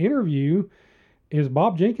whole interview is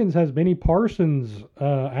Bob Jenkins has Benny Parsons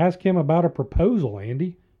ask him about a proposal,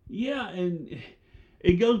 Andy. Yeah, and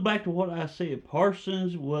it goes back to what I said.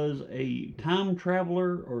 Parsons was a time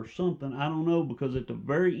traveler or something. I don't know, because at the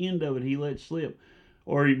very end of it, he let slip,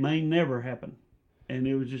 or it may never happen. And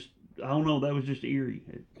it was just, I don't know, that was just eerie.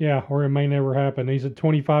 Yeah, or it may never happen. He said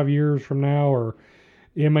 25 years from now, or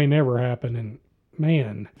it may never happen. And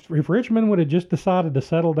man, if Richmond would have just decided to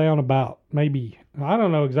settle down about maybe, I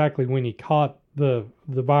don't know exactly when he caught the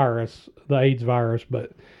virus, the AIDS virus,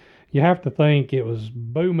 but you have to think it was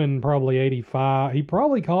booming probably 85. He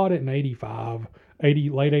probably caught it in 85,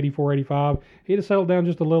 late 84, 85. He'd have settled down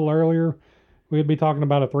just a little earlier, we'd be talking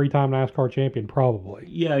about a 3-time NASCAR champion probably.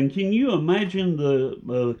 Yeah, and can you imagine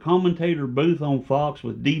the commentator booth on Fox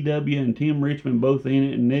with DW and Tim Richmond both in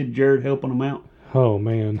it and Ned Jarrett helping them out? Oh,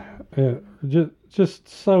 man. Just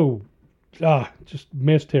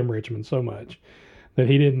missed Tim Richmond so much that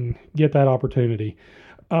he didn't get that opportunity.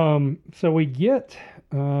 So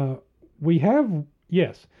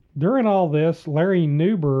during all this, Larry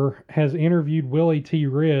Newber has interviewed Willie T.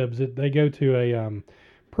 Ribbs. They go to a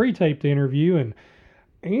pre-taped interview, and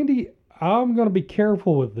Andy, I'm going to be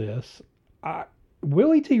careful with this.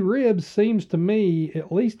 Willie T. Ribbs seems to me,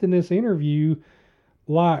 at least in this interview,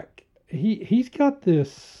 like he's got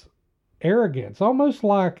this arrogance, almost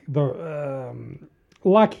like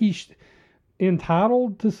like he's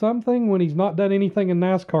entitled to something when he's not done anything in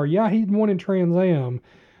NASCAR. Yeah, he's won in Trans Am,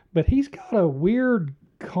 but he's got a weird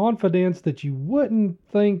confidence that you wouldn't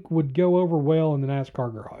think would go over well in the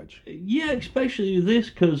NASCAR garage. Yeah, especially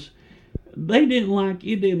this, because they it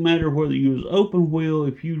didn't matter whether you was open wheel,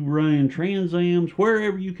 if you ran Trans Ams,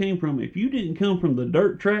 wherever you came from. If you didn't come from the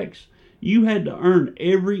dirt tracks, you had to earn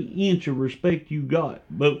every inch of respect you got.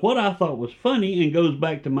 But what I thought was funny, and goes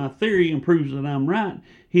back to my theory and proves that I'm right,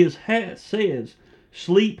 his hat says,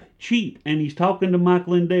 "Sleep cheat," and he's talking to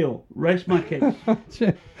Michael Lindell. Rest my case.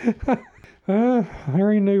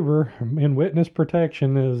 Larry Newber in witness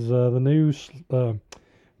protection is the new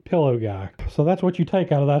pillow guy. So that's what you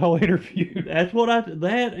take out of that whole interview. That's what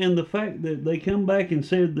that, and the fact that they come back and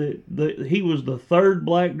said that he was the third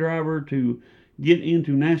black driver to get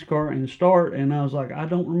into NASCAR and start, and I was like, I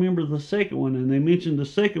don't remember the second one, and they mentioned the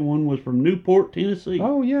second one was from Newport, Tennessee.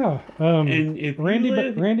 Oh yeah, and if Randy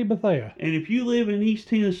Bethea. And if you live in East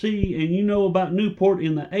Tennessee and you know about Newport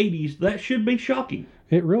in the '80s, that should be shocking.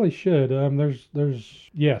 It really should.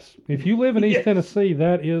 Yes. If you live in East Tennessee,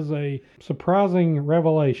 that is a surprising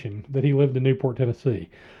revelation that he lived in Newport, Tennessee.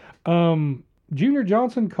 Junior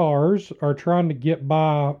Johnson cars are trying to get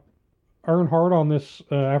by Earnhardt on this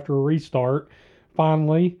after a restart.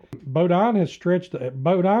 Finally, Bodine's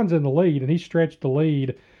in the lead, and he stretched the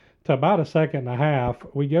lead to about a second and a half.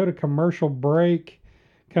 We go to commercial break,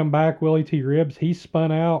 come back, Willie T. Ribbs, he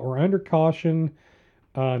spun out. We're under caution.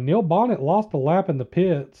 Neil Bonnet lost a lap in the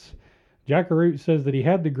pits. Jack Arute says that he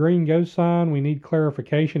had the green go sign. We need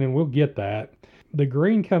clarification, and we'll get that. The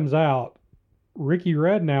green comes out. Ricky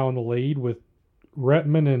Rudd now in the lead with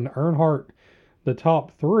Rettman and Earnhardt the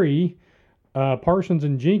top three. Parsons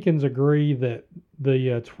and Jenkins agree that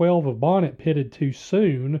the 12 of Bonnet pitted too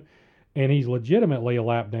soon, and he's legitimately a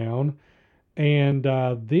lap down. And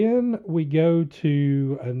then we go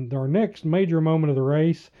to our next major moment of the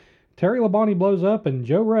race. Terry Labonte blows up, and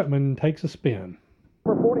Joe Rettman takes a spin.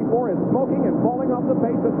 Number 44 is smoking and falling off the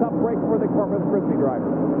pace. A tough break for the Corpus Christi driver.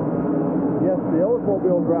 Yes, the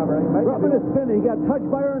Oldsmobile driver. Ruttman is spinning. He got touched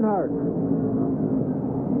by Earnhardt.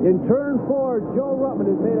 In turn 4, Joe Ruttman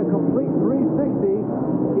has made a complete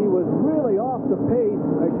 360. He was really off the pace.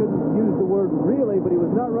 I shouldn't use the word really, but he was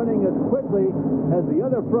not running as quickly as the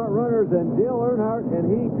other front runners and Dale Earnhardt, and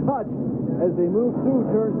he touched as they moved through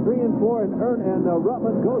turns 3 and 4, and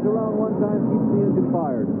Ruttman goes around one time, keeps the engine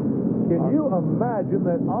fired. Can you imagine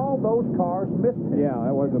that all those cars missed him? Yeah,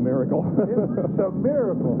 that was a miracle. It's a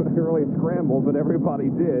miracle. They really scrambled, but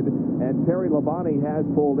everybody did. And Terry Labonte has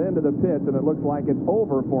pulled into the pits, and it looks like it's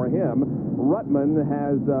over for him. Ruttman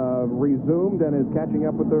has resumed and is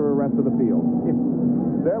catching up with the rest of the field.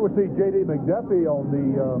 There we see J.D. McDuffie on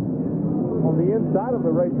the inside of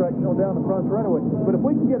the racetrack, down the front straightaway. But if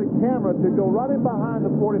we can get a camera to go right in behind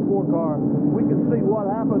the 44 car, we can see what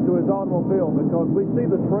happened to his automobile, because we see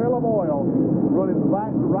the trail of oil running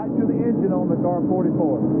right to the engine on the car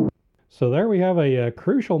 44. So there we have a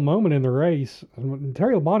crucial moment in the race.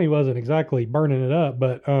 Terry Labonte wasn't exactly burning it up,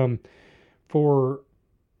 but for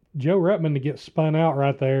Joe Rettman to get spun out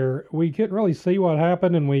right there, we couldn't really see what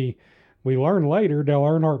happened, and we learned later Dale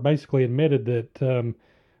Earnhardt basically admitted that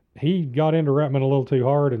he got into Rettman a little too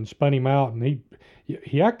hard and spun him out, and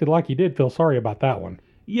he acted like he did feel sorry about that one.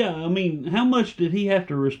 Yeah, I mean, how much did he have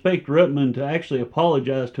to respect Ruttman to actually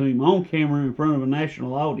apologize to him on camera in front of a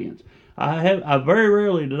national audience? I very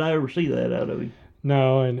rarely did I ever see that out of him.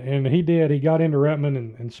 No, and he did. He got into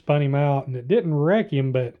Rettman and spun him out, and it didn't wreck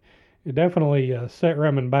him, but it definitely set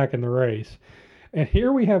Rettman back in the race. And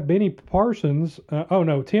here we have Benny Parsons.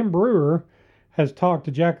 Tim Brewer has talked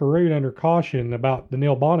to Jack Arute under caution about the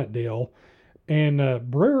Neil Bonnet deal. And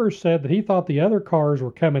Brewer said that he thought the other cars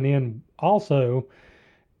were coming in also.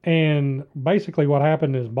 And basically what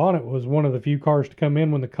happened is Bonnet was one of the few cars to come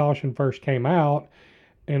in when the caution first came out.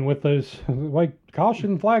 And with those way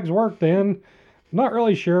caution flags worked then, not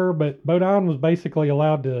really sure, but Bodine was basically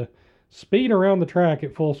allowed to speed around the track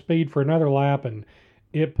at full speed for another lap, and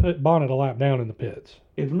it put Bonnet a lap down in the pits.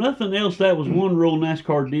 If nothing else, that was one rule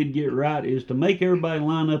NASCAR did get right, is to make everybody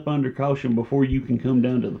line up under caution before you can come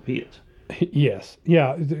down to the pits. Yes.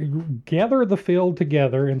 Yeah. Gather the field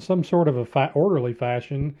together in some sort of orderly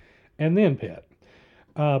fashion and then pit.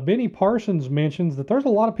 Benny Parsons mentions that there's a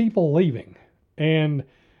lot of people leaving. And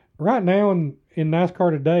right now in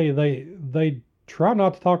NASCAR today, they try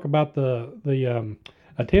not to talk about the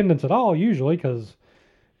attendance at all usually, because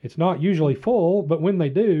it's not usually full, but when they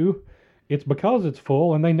do, it's because it's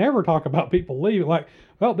full, and they never talk about people leaving. Like,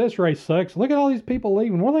 well, this race sucks. Look at all these people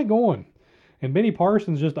leaving. Where are they going? And Benny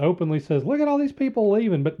Parsons just openly says, look at all these people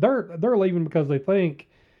leaving, but they're leaving because they think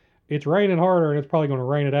it's raining harder and it's probably going to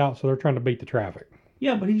rain it out, so they're trying to beat the traffic.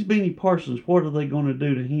 Yeah, but he's Benny Parsons. What are they going to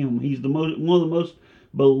do to him? He's one of the most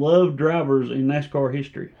beloved drivers in NASCAR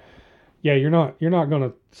history. Yeah, you're not going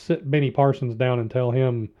to sit Benny Parsons down and tell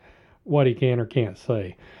him what he can or can't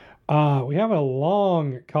say. We have a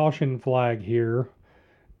long caution flag here,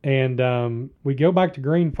 and we go back to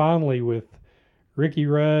green finally with Ricky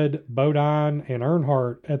Rudd, Bodine, and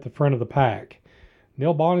Earnhardt at the front of the pack.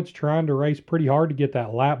 Neil Bonnet's trying to race pretty hard to get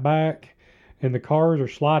that lap back, and the cars are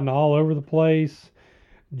sliding all over the place.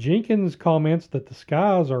 Jenkins comments that the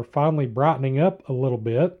skies are finally brightening up a little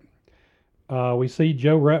bit. We see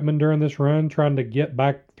Joe Rettman during this run trying to get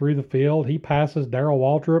back through the field. He passes Darrell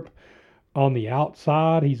Waltrip on the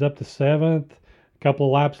outside. He's up to 7th. A couple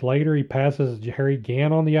of laps later, he passes Jerry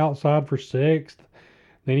Gann on the outside for 6th.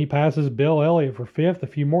 Then he passes Bill Elliott for 5th a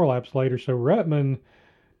few more laps later. So Rettman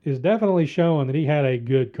is definitely showing that he had a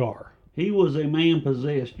good car. He was a man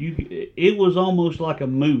possessed. It was almost like a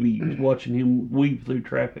movie watching him weave through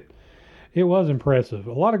traffic. It was impressive.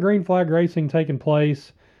 A lot of green flag racing taking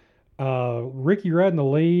place. Ricky Rudd in the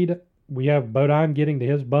lead. We have Bodine getting to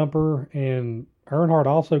his bumper, and Earnhardt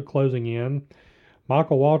also closing in.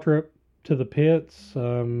 Michael Waltrip to the pits,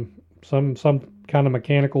 some kind of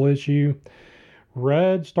mechanical issue.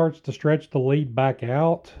 Rudd starts to stretch the lead back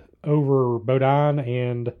out over Bodine,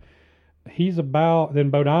 and then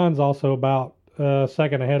Bodine's also about a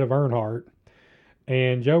second ahead of Earnhardt.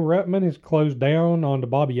 And Joe Ruttman has closed down onto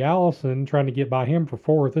Bobby Allison, trying to get by him for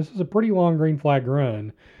fourth. This is a pretty long green flag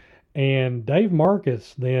run. And Dave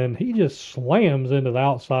Marcus, then, he just slams into the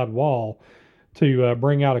outside wall to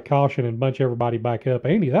bring out a caution and bunch everybody back up.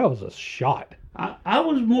 Andy, that was a shot. I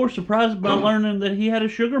was more surprised by learning that he had a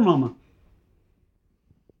sugar mama.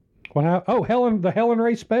 What? Oh, the Helen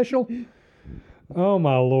Ray special? Oh,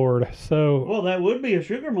 my Lord. So, Well, that would be a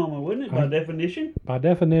sugar mama, wouldn't it, by definition? By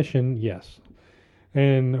definition, yes.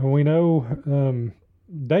 And we know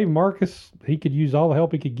Dave Marcus, he could use all the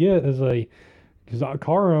help he could get as a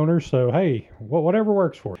car owner, so hey, whatever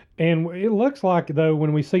works for him. And it looks like, though,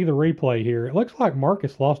 when we see the replay here, it looks like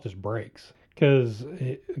Marcus lost his brakes, because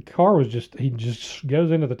the car was he just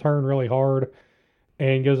goes into the turn really hard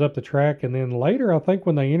and goes up the track. And then later, I think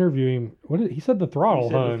when they interview him, he said the throttle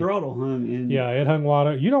hung. The throttle hung. Yeah, it hung wide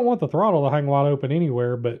open. You don't want the throttle to hang wide open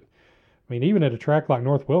anywhere, but I mean, even at a track like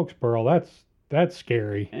North Wilkesboro, that's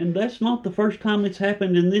scary. And that's not the first time it's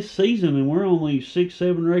happened in this season, and we're only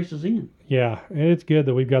 6-7 races in. Yeah, and it's good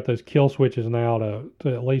that we've got those kill switches now to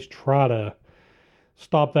at least try to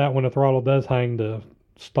stop that when the throttle does hang, to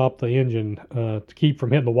stop the engine to keep from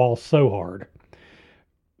hitting the wall so hard.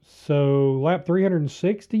 So lap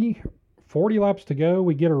 360, 40 laps to go,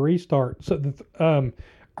 we get a restart. So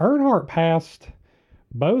Earnhardt passed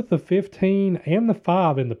both the 15 and the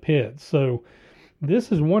 5 in the pits. So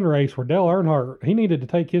this is one race where Dale Earnhardt, he needed to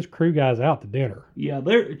take his crew guys out to dinner. Yeah,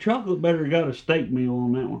 Chocolate better got a steak meal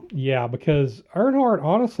on that one. Yeah, because Earnhardt,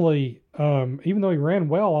 honestly, even though he ran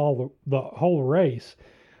well all the whole race,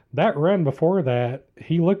 that run before that,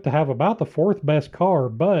 he looked to have about the fourth best car,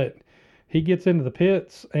 but he gets into the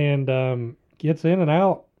pits and gets in and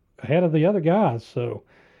out ahead of the other guys. So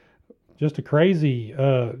just a crazy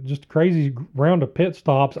round of pit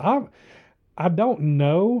stops. I don't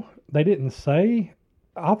know. They didn't say.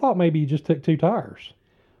 I thought maybe he just took 2 tires.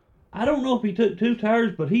 I don't know if he took 2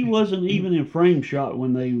 tires, but he wasn't even in frame shot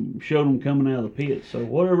when they showed him coming out of the pits. So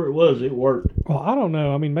whatever it was, it worked. Well, I don't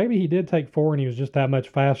know. I mean, maybe he did take 4 and he was just that much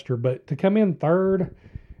faster. But to come in third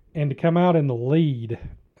and to come out in the lead,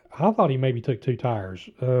 I thought he maybe took 2 tires.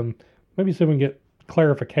 Maybe see if we can get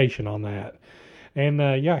clarification on that. And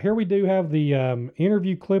yeah, here we do have the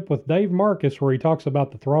interview clip with Dave Marcus where he talks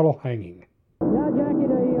about the throttle hanging. Yeah, Jackie,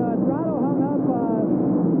 the throttle hung up.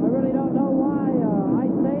 I really don't know why. I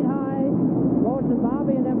stayed high, motioned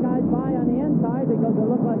Bobby and them guys by on the inside because it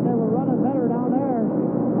looked like they were running better down there.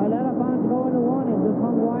 I let up on it to go into one and just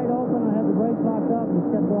hung wide open. I had the brakes locked up and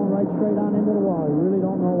just kept going right straight on into the wall. I really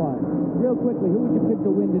don't know why. Real quickly, who would you pick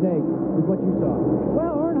to win today with what you saw?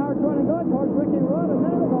 Well, Earnhardt's running good. Of course, Ricky Rudd a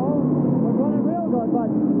minute ago was running real good, but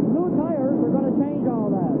new tires are going to change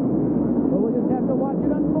all that. But we'll just have to watch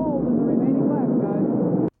it unfold in the remaining laps,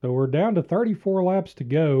 guys. So we're down to 34 laps to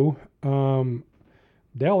go.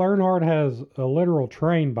 Dale Earnhardt has a literal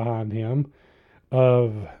train behind him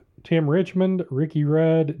of Tim Richmond, Ricky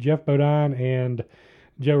Rudd, Jeff Bodine, and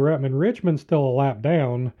Joe Ruttman. Richmond's still a lap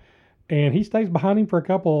down, and he stays behind him for a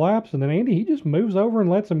couple of laps, and then Andy, he just moves over and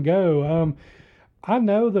lets him go. I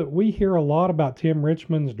know that we hear a lot about Tim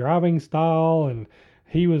Richmond's driving style, and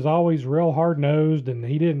he was always real hard-nosed, and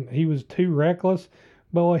he was too reckless.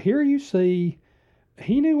 But here you see,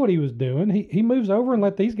 he knew what he was doing. He moves over and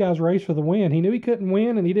let these guys race for the win. He knew he couldn't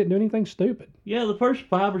win, and he didn't do anything stupid. Yeah, the first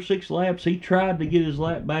 5 or 6 laps, he tried to get his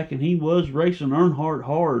lap back, and he was racing Earnhardt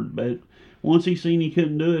hard, but once he seen he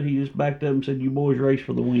couldn't do it, he just backed up and said, "You boys race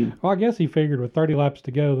for the win." Well, I guess he figured with 30 laps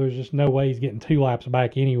to go, there's just no way he's getting 2 laps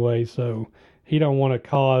back anyway, so he don't want to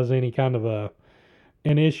cause any kind of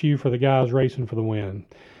an issue for the guys racing for the win.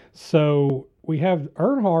 So we have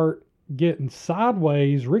Earnhardt getting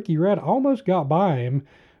sideways. Ricky Rudd almost got by him.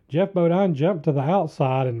 Jeff Bodine jumped to the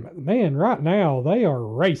outside, and man, right now they are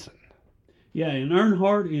racing. Yeah, and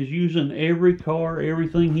Earnhardt is using every car,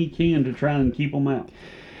 everything he can to try and keep them out.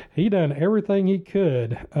 He done everything he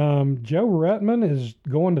could. Joe Ruttman is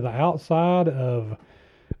going to the outside of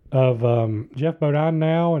Jeff Bodine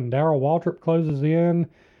now, and Darrell Waltrip closes in.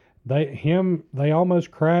 They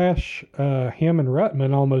almost crash. Him and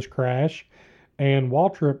Ruttman almost crash, and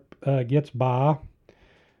Waltrip gets by.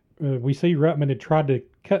 We see Ruttman had tried to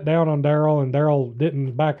cut down on Darrell, and Darrell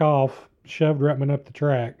didn't back off, shoved Ruttman up the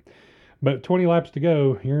track. But 20 laps to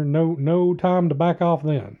go. You're no time to back off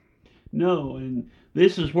then. No, and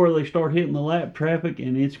this is where they start hitting the lap traffic,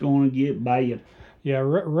 and it's going to get bad. Yeah,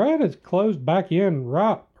 Rudd has closed back in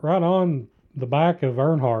right on the back of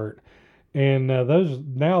Earnhardt. And those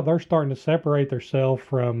now they're starting to separate themselves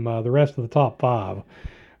from the rest of the top 5.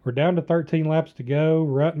 We're down to 13 laps to go.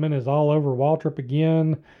 Ruttman is all over Waltrip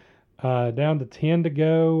again. Down to 10 to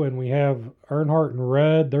go, and we have Earnhardt and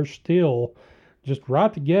Rudd. They're still just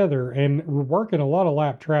right together, and we're working a lot of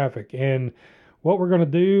lap traffic. And what we're going to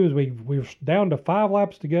do is we're down to 5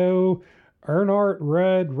 laps to go. Earnhardt,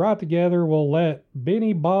 Rudd, right together. We'll let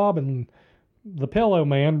Benny, Bob, and the Pillow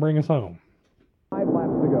Man bring us home. 5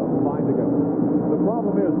 laps to go. 5 to go. The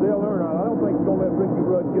problem is Dale Earnhardt, I don't think he's going to let Ricky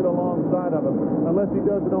Rudd get alongside of him unless he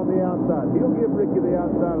does it on the outside. He'll give Ricky the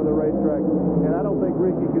outside of the racetrack, and I don't think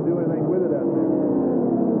Ricky could do anything with it out there.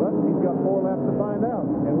 But he's got 4 laps to find out,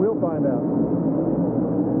 and we'll find out.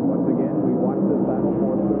 Once again, we watch this battle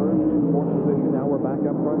for third, fourth position. Now we're back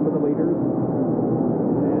up front for the leaders.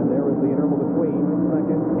 And there is the interval between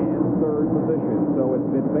second and third position. So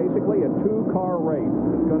it's basically a 2-car race.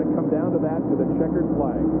 It's going to come down to that, to the checkered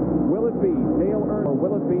flag. Will it be Dale Earnhardt or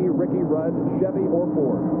will it be Ricky Rudd, Chevy or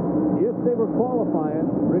Ford? If they were qualifying,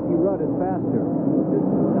 Ricky Rudd is faster. This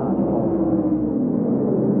is not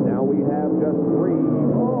qualifying. Now we have just 3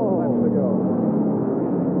 laps to go.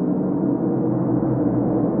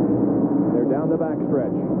 They're down the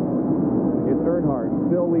backstretch. It's Earnhardt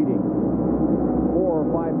still leading. 4 or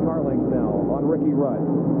 5 car lengths now on Ricky Rudd.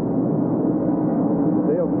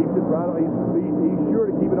 Dale keeps it right on. He's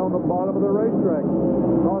sure to keep it on the bottom of the racetrack.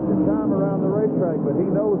 Costing time around the racetrack, but he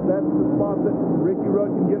knows that's the spot that Ricky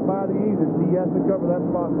Rudd can get by the easiest. He has to cover that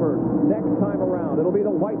spot first. Next time around, it'll be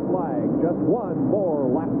the white flag. Just 1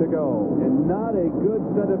 more lap to go. And not a good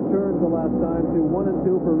set of turns the last time. Through 1 and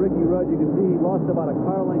 2 for Ricky Rudd. You can see he lost about a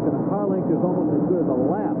car length, and a car length is almost as good as a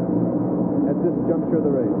lap at this juncture of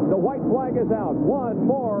the race. The white flag is out. 1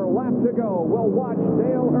 more lap to go. We'll watch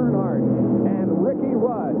Dale Earnhardt and Ricky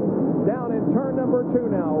Rudd down in turn number 2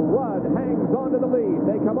 now. Rudd hangs on to the lead.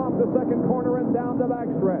 They come off the second corner and down the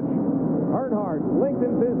backstretch. Earnhardt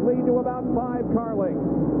lengthens his lead to about 5 car lengths.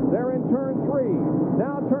 They're in turn 3.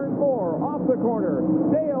 Now turn 4 off the corner.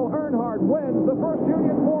 Dale Earnhardt wins the first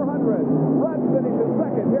Union 400. Rudd finishes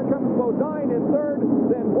second. Here comes Bodine in third,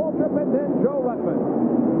 then Waltrip, and then Joe Ruttman.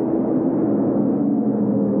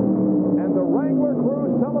 And the Wrangler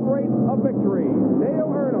crew celebrates a victory.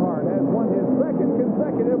 Dale Earnhardt has won his second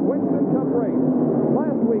consecutive Winston Cup race.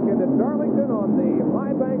 Last weekend at Darlington on the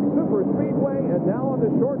High Bank Super Speedway, and now on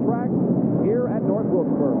the short track here at North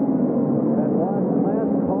Wilkesboro. That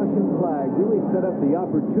last caution flag really set up the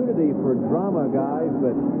opportunity for drama, guys,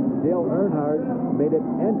 but Dale Earnhardt made it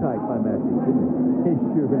anticlimactic, didn't he? He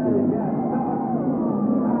sure did.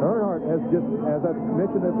 Earnhardt has just, as I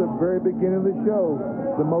mentioned at the very beginning of the show,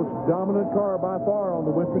 the most dominant car by far on the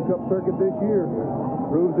Winston Cup circuit this year.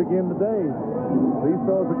 Proves again today. These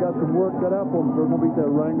fellas have got some work cut out for them, so they're going to beat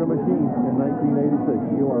that Wrangler machine in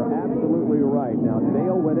 1986. You are absolutely right. Now,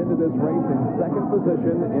 Dale went into this race in second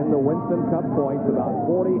position in the Winston Cup points, about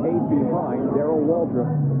 48 behind Darrell Waltrip.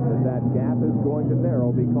 But that gap is going to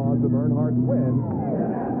narrow because of Earnhardt's win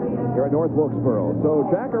here at North Wilkesboro.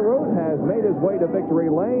 So Jack Arute has made his way to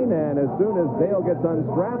victory lane, and as soon as Dale gets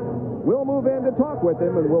unstrapped, we'll move in to talk with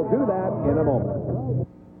him, and we'll do that in a moment.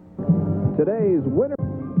 Today's winner.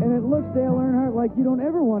 And it looks, Dale Earnhardt, like you don't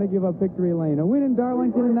ever want to give up victory lane. A win in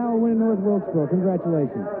Darlington and now a win in North Wilkesboro.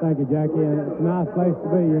 Congratulations. Thank you, Jackie. And it's a nice place to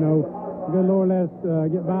be, you know. Good Lord let us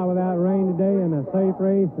get by without rain today and a safe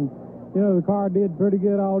race. And, you know, the car did pretty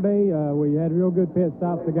good all day. We had real good pit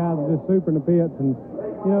stops. The guys were just super in the pits. And,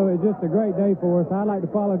 you know, it's just a great day for us. I'd like to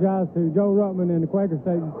apologize to Joe Ruttman and the Quaker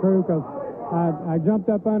Station crew because I jumped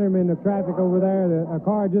up under him in the traffic over there. A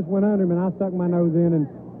car just went under him, and I stuck my nose in,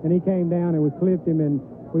 and he came down and we clipped him, and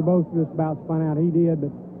we both just about spun out. He did, but,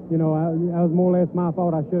 you know, that was more or less my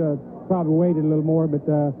fault. I should have probably waited a little more, but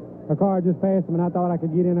a car just passed him, and I thought I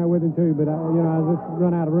could get in there with him, too, but, you know, I just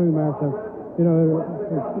run out of room there, so, you know,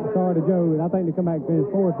 sorry to Joe. I think they come back and finish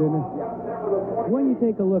fourth, didn't they? When you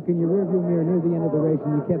take a look in your rearview mirror near the end of the race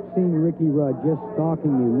and you kept seeing Ricky Rudd just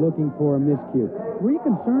stalking you, looking for a miscue, were you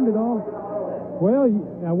concerned at all? Well,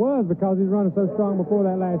 I was, because he's running so strong before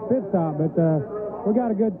that last pit stop, but we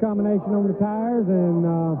got a good combination on the tires, and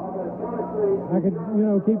I could, you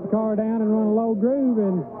know, keep the car down and run a low groove,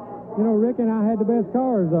 and, you know, Rick and I had the best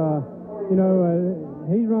cars. You know,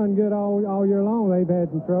 he's run good all year long. They've had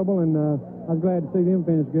some trouble, and I was glad to see them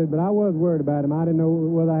finish good, but I was worried about him. I didn't know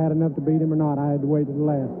whether I had enough to beat him or not. I had to wait to the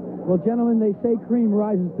last. Well, gentlemen, they say cream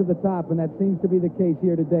rises to the top, and that seems to be the case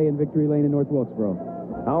here today in Victory Lane in North Wilkesboro.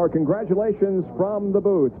 Our congratulations from the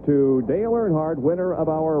booth to Dale Earnhardt, winner of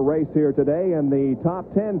our race here today, and the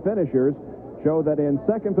top 10 finishers. show that in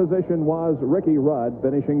second position was Ricky Rudd,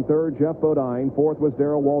 finishing third, Jeff Bodine. Fourth was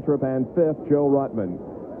Darrell Waltrip, and fifth, Joe Ruttman.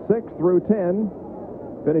 6 through 10,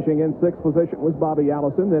 finishing in sixth position was Bobby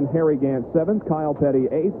Allison, then Harry Gant seventh, Kyle Petty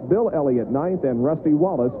eighth, Bill Elliott ninth, and Rusty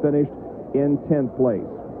Wallace finished in 10th place.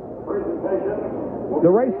 The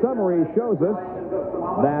race summary shows us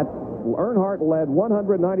that Earnhardt led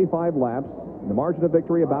 195 laps. The margin of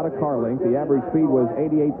victory about a car length. The average speed was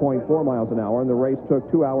 88.4 miles an hour, and the race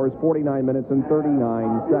took 2 hours, 49 minutes, and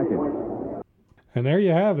 39 seconds. And there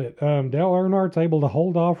you have it. Dale Earnhardt's able to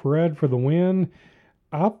hold off Rudd for the win.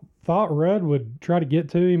 I thought Rudd would try to get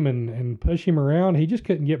to him and push him around. He just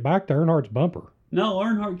couldn't get back to Earnhardt's bumper. No,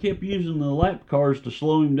 Earnhardt kept using the lap cars to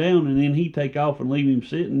slow him down, and then he'd take off and leave him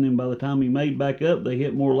sitting, and by the time he made back up, they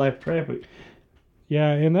hit more lap traffic.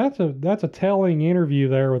 Yeah, and that's a telling interview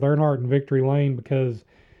there with Earnhardt in Victory Lane, because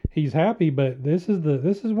he's happy, but this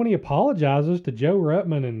is when he apologizes to Joe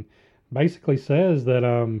Ruttman and basically says that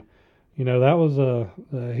that was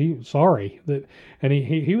he sorry that, and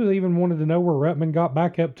he was even wanted to know where Ruttman got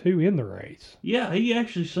back up to in the race. Yeah, he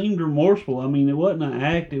actually seemed remorseful. I mean, it wasn't an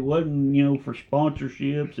act. It wasn't for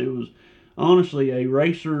sponsorships. It was honestly a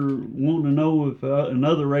racer wanting to know if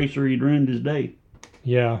another racer had ruined his day.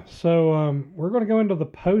 Yeah, so we're going to go into the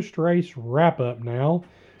post-race wrap-up now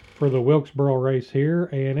for the Wilkesboro race here.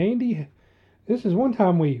 And Andy, this is one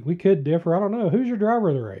time we could differ. I don't know. Who's your driver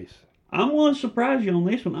of the race? I'm going to surprise you on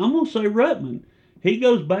this one. I'm going to say Ruttman. He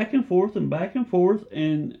goes back and forth,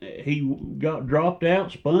 and he got dropped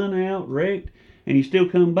out, spun out, wrecked, and he still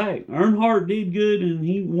come back. Earnhardt did good, and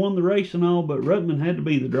he won the race and all, but Ruttman had to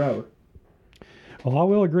be the driver. Well, I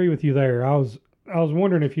will agree with you there. I was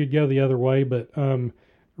wondering if you'd go the other way, but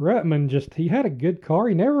Ruttman he had a good car.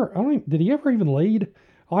 Did he ever even lead?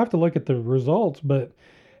 I'll have to look at the results, but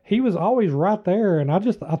he was always right there, and I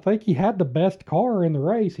think he had the best car in the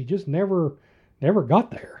race. He just never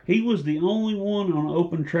got there. He was the only one on an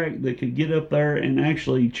open track that could get up there and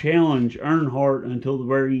actually challenge Earnhardt until the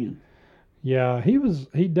very end. Yeah,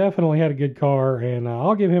 he definitely had a good car, and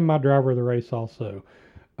I'll give him my driver of the race also.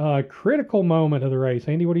 Critical moment of the race.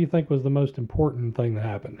 Andy, what do you think was the most important thing that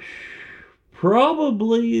happened?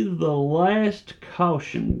 Probably the last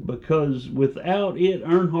caution, because without it,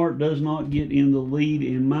 Earnhardt does not get in the lead,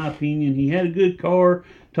 in my opinion. He had a good car,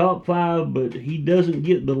 top 5, but he doesn't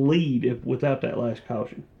get the lead without that last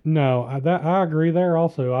caution. No, I agree there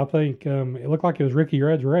also. I think it looked like it was Ricky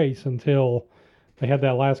Rudd's race until they had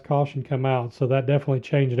that last caution come out, so that definitely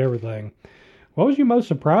changed everything. What was you most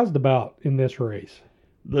surprised about in this race?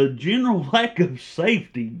 The general lack of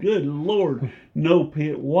safety. Good Lord. No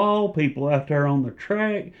pit wall. People out there on the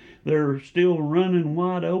track. They're still running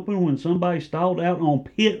wide open when somebody stalled out on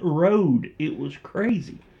pit road. It was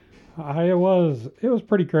crazy. It was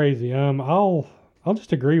pretty crazy. I'll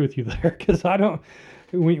just agree with you there, because a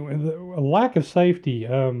lack of safety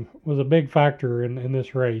was a big factor in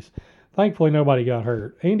this race. Thankfully, nobody got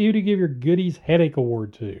hurt. Andy, who do you give your Goodies Headache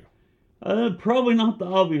Award to? Probably not the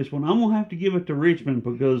obvious one. I'm going to have to give it to Richmond,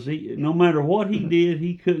 because no matter what he did,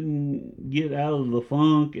 he couldn't get out of the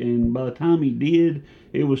funk, and by the time he did,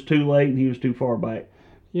 it was too late and he was too far back.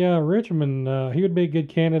 Yeah, Richmond, he would be a good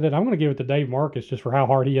candidate. I'm going to give it to Dave Marcus just for how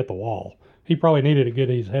hard he hit the wall. He probably needed a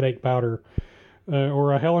Goodies headache powder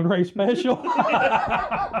or a Helen Ray special.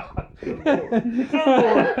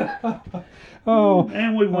 Oh,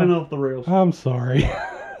 and we went off the rails. I'm sorry.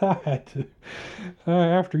 I had to.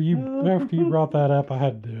 After you brought that up, I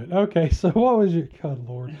had to do it. Okay, so what was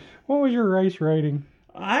your race rating?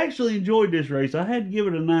 I actually enjoyed this race. I had to give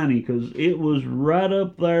it a 90 because it was right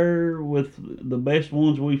up there with the best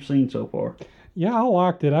ones we've seen so far. Yeah, I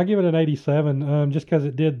liked it. I give it an 87 just because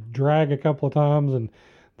it did drag a couple of times, and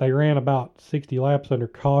they ran about 60 laps under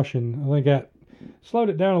caution. I think that slowed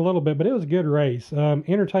it down a little bit, but it was a good race.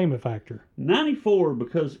 Entertainment factor. 94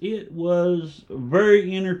 because it was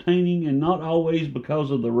very entertaining, and not always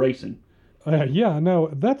because of the racing. Yeah, no,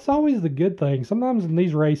 that's always the good thing. Sometimes in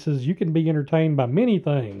these races, you can be entertained by many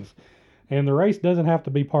things, and the race doesn't have to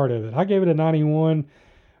be part of it. I gave it a 91.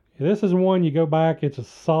 This is one you go back. It's a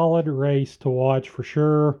solid race to watch for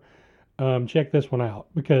sure. Check this one out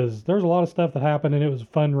because there's a lot of stuff that happened, and it was a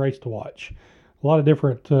fun race to watch. A lot of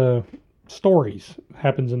different stories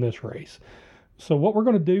happens in this race. So what we're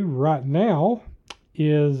going to do right now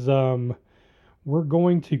is we're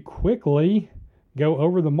going to quickly go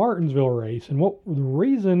over the Martinsville race. And the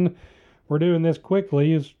reason we're doing this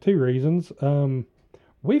quickly is two reasons.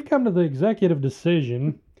 We've come to the executive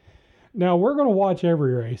decision. Now, we're going to watch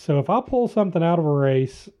every race. So if I pull something out of a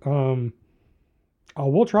race,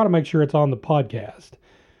 we'll try to make sure it's on the podcast.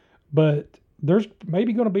 But there's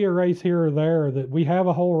maybe going to be a race here or there that we have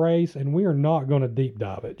a whole race and we are not going to deep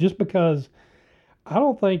dive it, just because I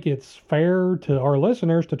don't think it's fair to our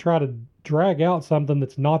listeners to try to drag out something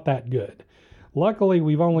that's not that good. Luckily,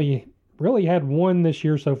 we've only really had one this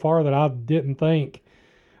year so far that I didn't think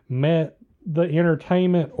met the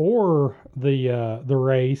entertainment or the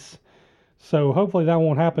race. So hopefully that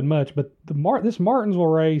won't happen much. But this Martinsville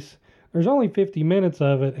race, there's only 50 minutes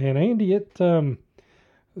of it, and Andy, to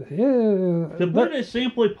put it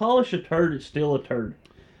simply, polish a turd, it's still a turd.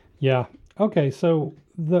 Yeah. Okay. So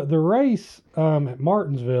the race at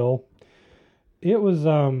Martinsville, it was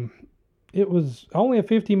only a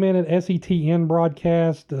 50-minute SETN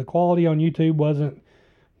broadcast. The quality on YouTube wasn't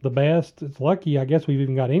the best. It's lucky, I guess, we've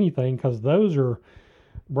even got anything, because those are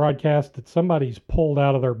broadcasts that somebody's pulled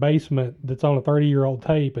out of their basement that's on a 30-year-old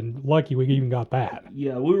tape, and lucky we even got that.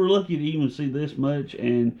 Yeah, we were lucky to even see this much,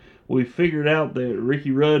 and we figured out that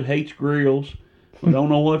Ricky Rudd hates grills. We don't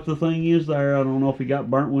know what the thing is there. I don't know if he got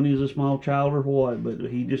burnt when he was a small child or what, but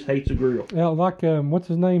he just hates a grill. Yeah, like what's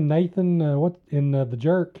his name, Nathan? What in The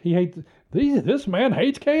Jerk? He hates this man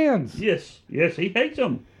hates cans. Yes, he hates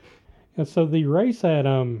them. And so the race at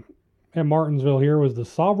Martinsville here was the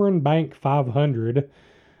Sovereign Bank 500.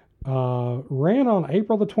 Ran on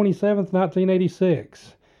April the 27th,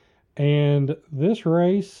 1986. And this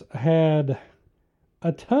race had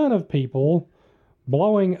a ton of people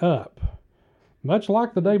blowing up. Much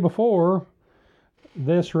like the day before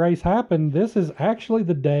this race happened, this is actually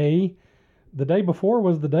the day before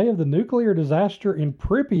was the day of the nuclear disaster in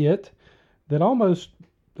Pripyat that almost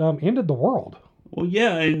ended the world. Well,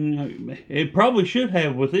 yeah, and it probably should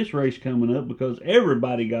have with this race coming up, because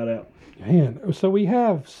everybody got out. Man, so we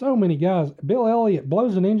have so many guys. Bill Elliott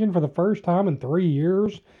blows an engine for the first time in 3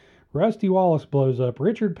 years. Rusty Wallace blows up.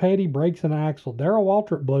 Richard Petty breaks an axle. Darrell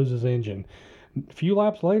Waltrip blows his engine. A few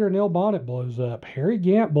laps later, Neil Bonnet blows up. Harry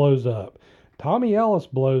Gant blows up. Tommy Ellis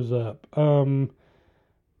blows up. Dale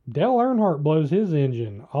Earnhardt blows his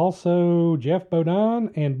engine. Also, Jeff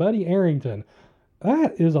Bodine and Buddy Arrington.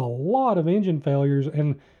 That is a lot of engine failures,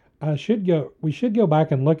 and we should go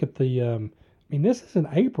back and look at the. This is in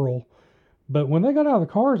April, but when they got out of the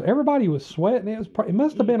cars, everybody was sweating. It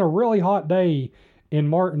must have been a really hot day in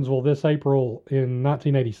Martinsville this April in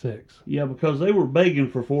 1986. Yeah, because they were begging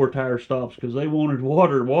for 4 tire stops because they wanted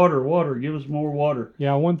water. Give us more water.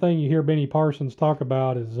 Yeah, one thing you hear Benny Parsons talk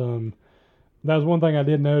about is that was one thing I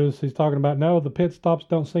did notice. He's talking about, no, the pit stops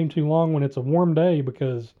don't seem too long when it's a warm day,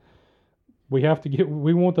 because we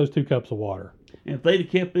want those 2 cups of water. And if they'd have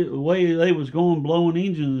kept it the way they was going, blowing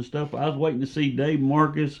engines and stuff, I was waiting to see Dave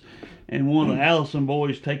Marcus and one of the Allison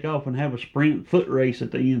boys take off and have a sprint foot race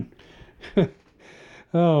at the end.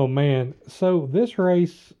 Oh, man. So this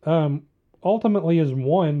race ultimately is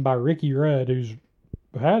won by Ricky Rudd, who's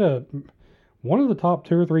had one of the top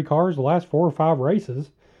 2 or 3 cars the last 4 or 5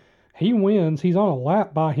 races. He wins. He's on a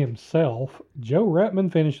lap by himself. Joe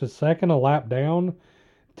Rettman finishes second, a lap down.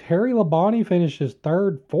 Terry Labonte finishes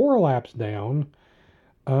third, 4 laps down.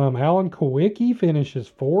 Alan Kowicki finishes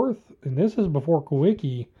fourth, and this is before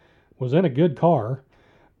Kowicki was in a good car.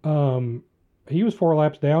 He was 4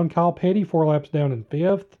 laps down. Kyle Petty, 4 laps down in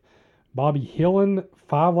fifth. Bobby Hillen,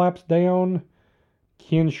 5 laps down.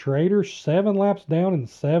 Ken Schrader, 7 laps down in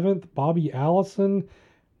seventh. Bobby Allison,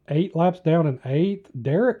 8 laps down in eighth.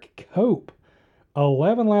 Derek Cope,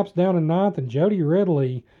 11 laps down in ninth. And Jody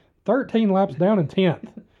Ridley, 13 laps down in 10th.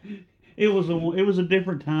 It was a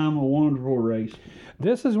different time, a wonderful race.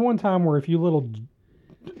 This is one time where if you little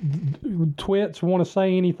twits want to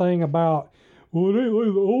say anything about, well, it ain't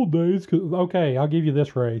like the old days, okay, I'll give you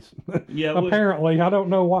this race. Yeah. Apparently, I don't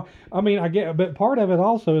know why. I get, but part of it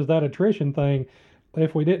also is that attrition thing.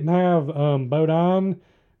 If we didn't have Bodine,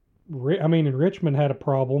 and Richmond had a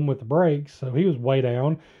problem with the brakes, so he was way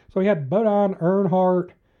down. So he had Bodine,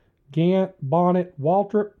 Earnhardt, Gant, Bonnet,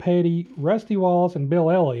 Waltrip, Petty, Rusty Wallace, and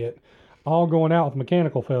Bill Elliott all going out with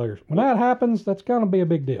mechanical failures. When that happens, that's going to be a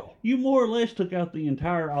big deal. You more or less took out the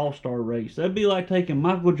entire All-Star race. That'd be like taking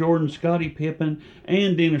Michael Jordan, Scottie Pippen,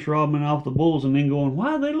 and Dennis Rodman off the Bulls and then going,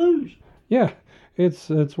 why'd they lose? Yeah, it's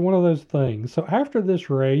one of those things. So after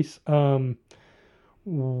this race, the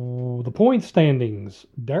point standings,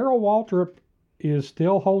 Darrell Waltrip is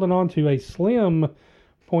still holding on to a slim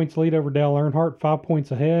points lead over Dale Earnhardt, 5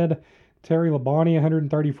 points ahead. Terry Labonte,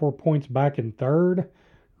 134 points back in third.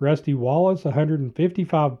 Rusty Wallace,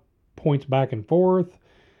 155 points back in fourth.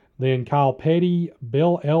 Then Kyle Petty,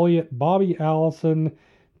 Bill Elliott, Bobby Allison,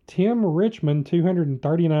 Tim Richmond,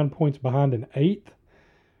 239 points behind in eighth.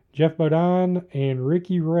 Jeff Bodine and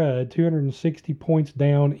Ricky Rudd, 260 points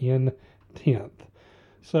down in 10th.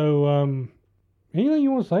 So anything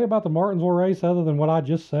you want to say about the Martinsville race other than what I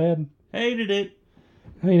just said? Hated it.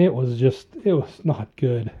 I mean, it was not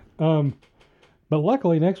good. But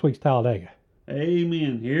luckily next week's Talladega.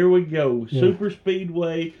 Amen. Here we go. Yeah. Super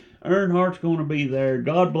Speedway. Earnhardt's going to be there.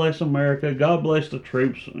 God bless America. God bless the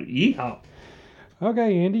troops. Yeehaw.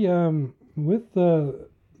 Okay, Andy. We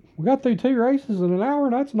got through 2 races in an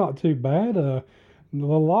hour. That's not too bad. A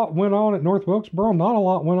lot went on at North Wilkesboro. Not a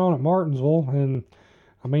lot went on at Martinsville. And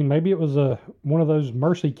I mean, maybe it was one of those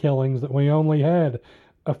mercy killings that we only had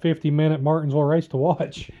a 50-minute Martinsville race to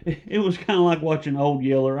watch. It was kind of like watching Old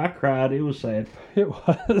Yeller. I cried. It was sad. It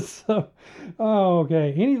was.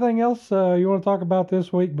 Okay. Anything else you want to talk about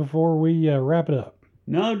this week before we wrap it up?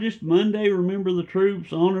 No, just Monday, remember the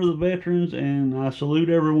troops, honor the veterans, and I salute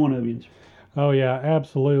every one of you. Oh, yeah,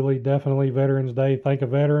 absolutely. Definitely Veterans Day. Thank a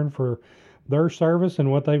veteran for their service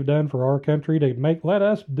and what they've done for our country to let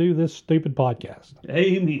us do this stupid podcast.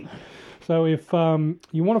 Amen. So if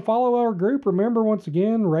you want to follow our group, remember once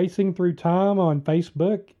again, Racing Through Time on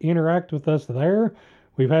Facebook. Interact with us there.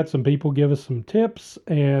 We've had some people give us some tips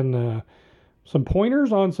and some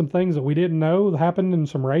pointers on some things that we didn't know happened in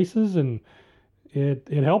some races, and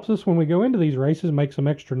it helps us when we go into these races, make some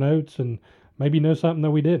extra notes and maybe know something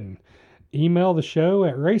that we didn't. Email the show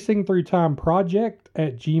at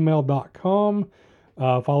racingthroughtimeproject@gmail.com.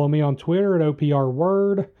 Follow me on Twitter at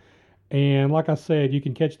OPRWord. And like I said, you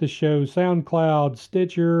can catch the show SoundCloud,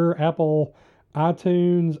 Stitcher, Apple,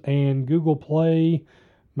 iTunes, and Google Play.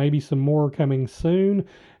 Maybe some more coming soon.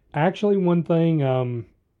 Actually, one thing,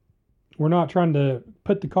 we're not trying to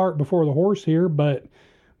put the cart before the horse here, but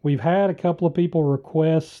we've had a couple of people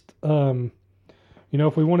request,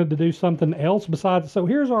 if we wanted to do something else besides. So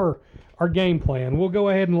here's our game plan. We'll go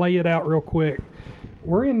ahead and lay it out real quick.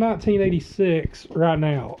 We're in 1986 right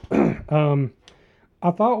now. I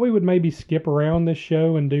thought we would maybe skip around this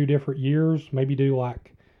show and do different years, maybe do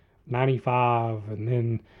like 95 and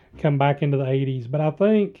then come back into the 80s. But I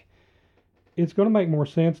think it's going to make more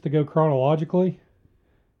sense to go chronologically.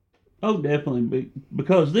 Oh, definitely.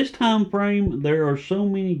 Because this time frame, there are so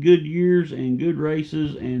many good years and good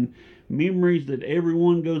races and memories that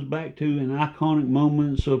everyone goes back to and iconic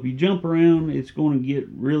moments. So if you jump around, it's going to get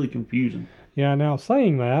really confusing. Yeah, now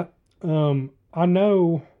saying that, I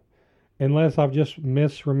know, unless I've just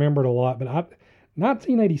misremembered a lot, but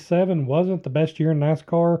 1987 wasn't the best year in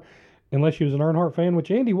NASCAR unless you was an Earnhardt fan,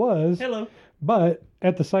 which Andy was. Hello. But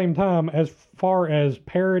at the same time, as far as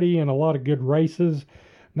parity and a lot of good races,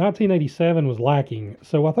 1987 was lacking.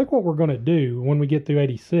 So I think what we're going to do when we get through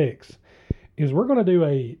 86 is we're going to do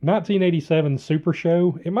a 1987 Super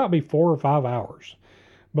Show. It might be 4 or 5 hours,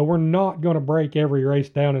 but we're not going to break every race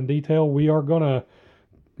down in detail. We are going to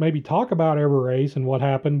maybe talk about every race and what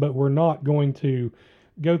happened, but we're not going to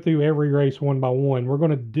go through every race one by one. We're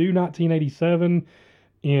going to do 1987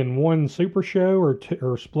 in one Super Show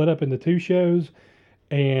or split up into 2 shows,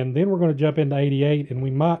 and then we're going to jump into 88, and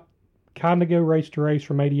we might kind of go race to race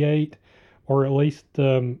from 88, or at least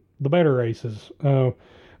the better races.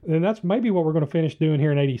 And that's maybe what we're going to finish doing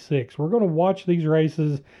here in 86. We're going to watch these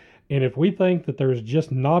races, and if we think that there's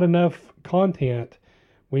just not enough content,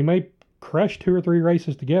 we may crush 2 or 3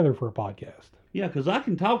 races together for a podcast. Yeah, because I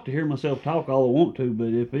can talk to hear myself talk all I want to, but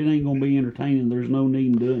if it ain't going to be entertaining, there's no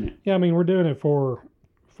need in doing it. Yeah, I mean, we're doing it for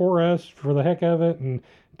us, for the heck of it, and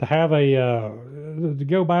to have to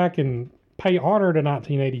go back and pay honor to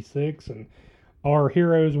 1986 and our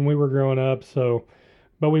heroes when we were growing up. So,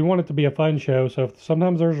 but we want it to be a fun show. So if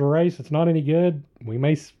sometimes there's a race that's not any good, we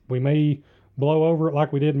may blow over it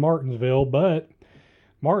like we did in Martinsville. But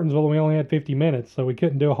Martinsville, we only had 50 minutes, so we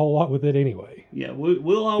couldn't do a whole lot with it anyway. Yeah,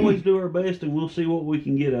 we'll always do our best, and we'll see what we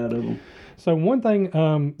can get out of them. So one thing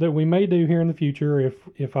that we may do here in the future,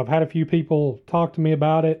 if I've had a few people talk to me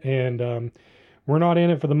about it, and we're not in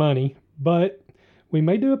it for the money, but we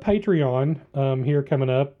may do a Patreon here coming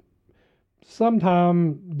up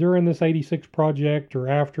sometime during this 86 project or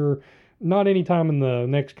after, not anytime in the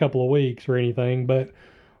next couple of weeks or anything, but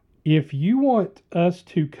if you want us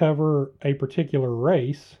to cover a particular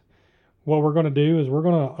race, what we're going to do is we're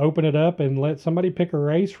going to open it up and let somebody pick a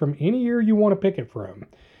race from any year you want to pick it from.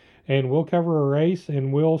 And we'll cover a race,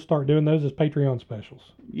 and we'll start doing those as Patreon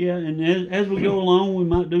specials. Yeah, and as we go along, we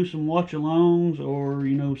might do some watch-alongs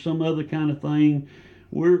or, some other kind of thing.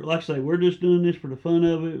 Like I say, we're just doing this for the fun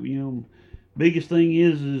of it. Biggest thing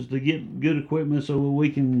is to get good equipment so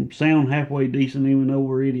we can sound halfway decent even though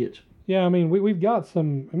we're idiots. Yeah, I mean, we've got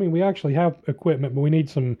some, we actually have equipment, but we need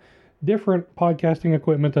some different podcasting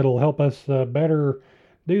equipment that'll help us better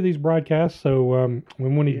do these broadcasts. So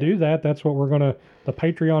when we do that, that's what the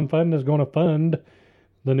Patreon fund is going to fund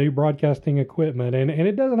the new broadcasting equipment. And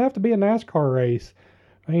it doesn't have to be a NASCAR race.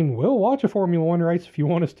 I mean, we'll watch a Formula One race if you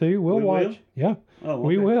want us to. We'll watch. Will? Yeah. Oh, okay.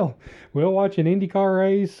 We will. We'll watch an IndyCar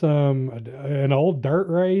race, an old dirt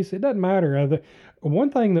race. It doesn't matter.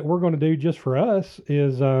 One thing that we're going to do just for us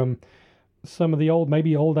is some of the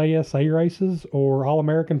maybe old ASA races or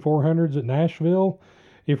All-American 400s at Nashville.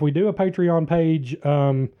 If we do a Patreon page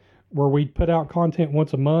where we put out content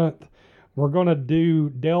once a month, we're going to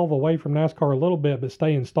delve away from NASCAR a little bit, but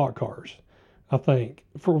stay in stock cars, I think,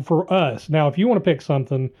 for us. Now, if you want to pick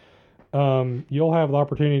something, you'll have the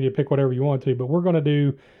opportunity to pick whatever you want to, but we're going to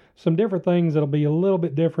do some different things that'll be a little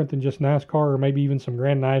bit different than just NASCAR or maybe even some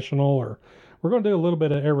Grand National, or we're going to do a little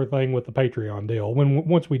bit of everything with the Patreon deal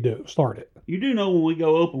once we start it. You do know when we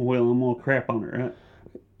go open wheel, I'm going to crap on it, right?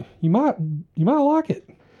 You might like it.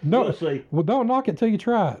 No, Let's see. Well, don't knock it till you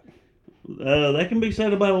try it. That can be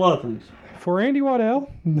said about a lot of things. For Andy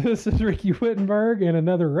Waddell, this is Ricky Wittenberg and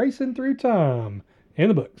another Racing Through Time in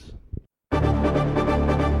the books.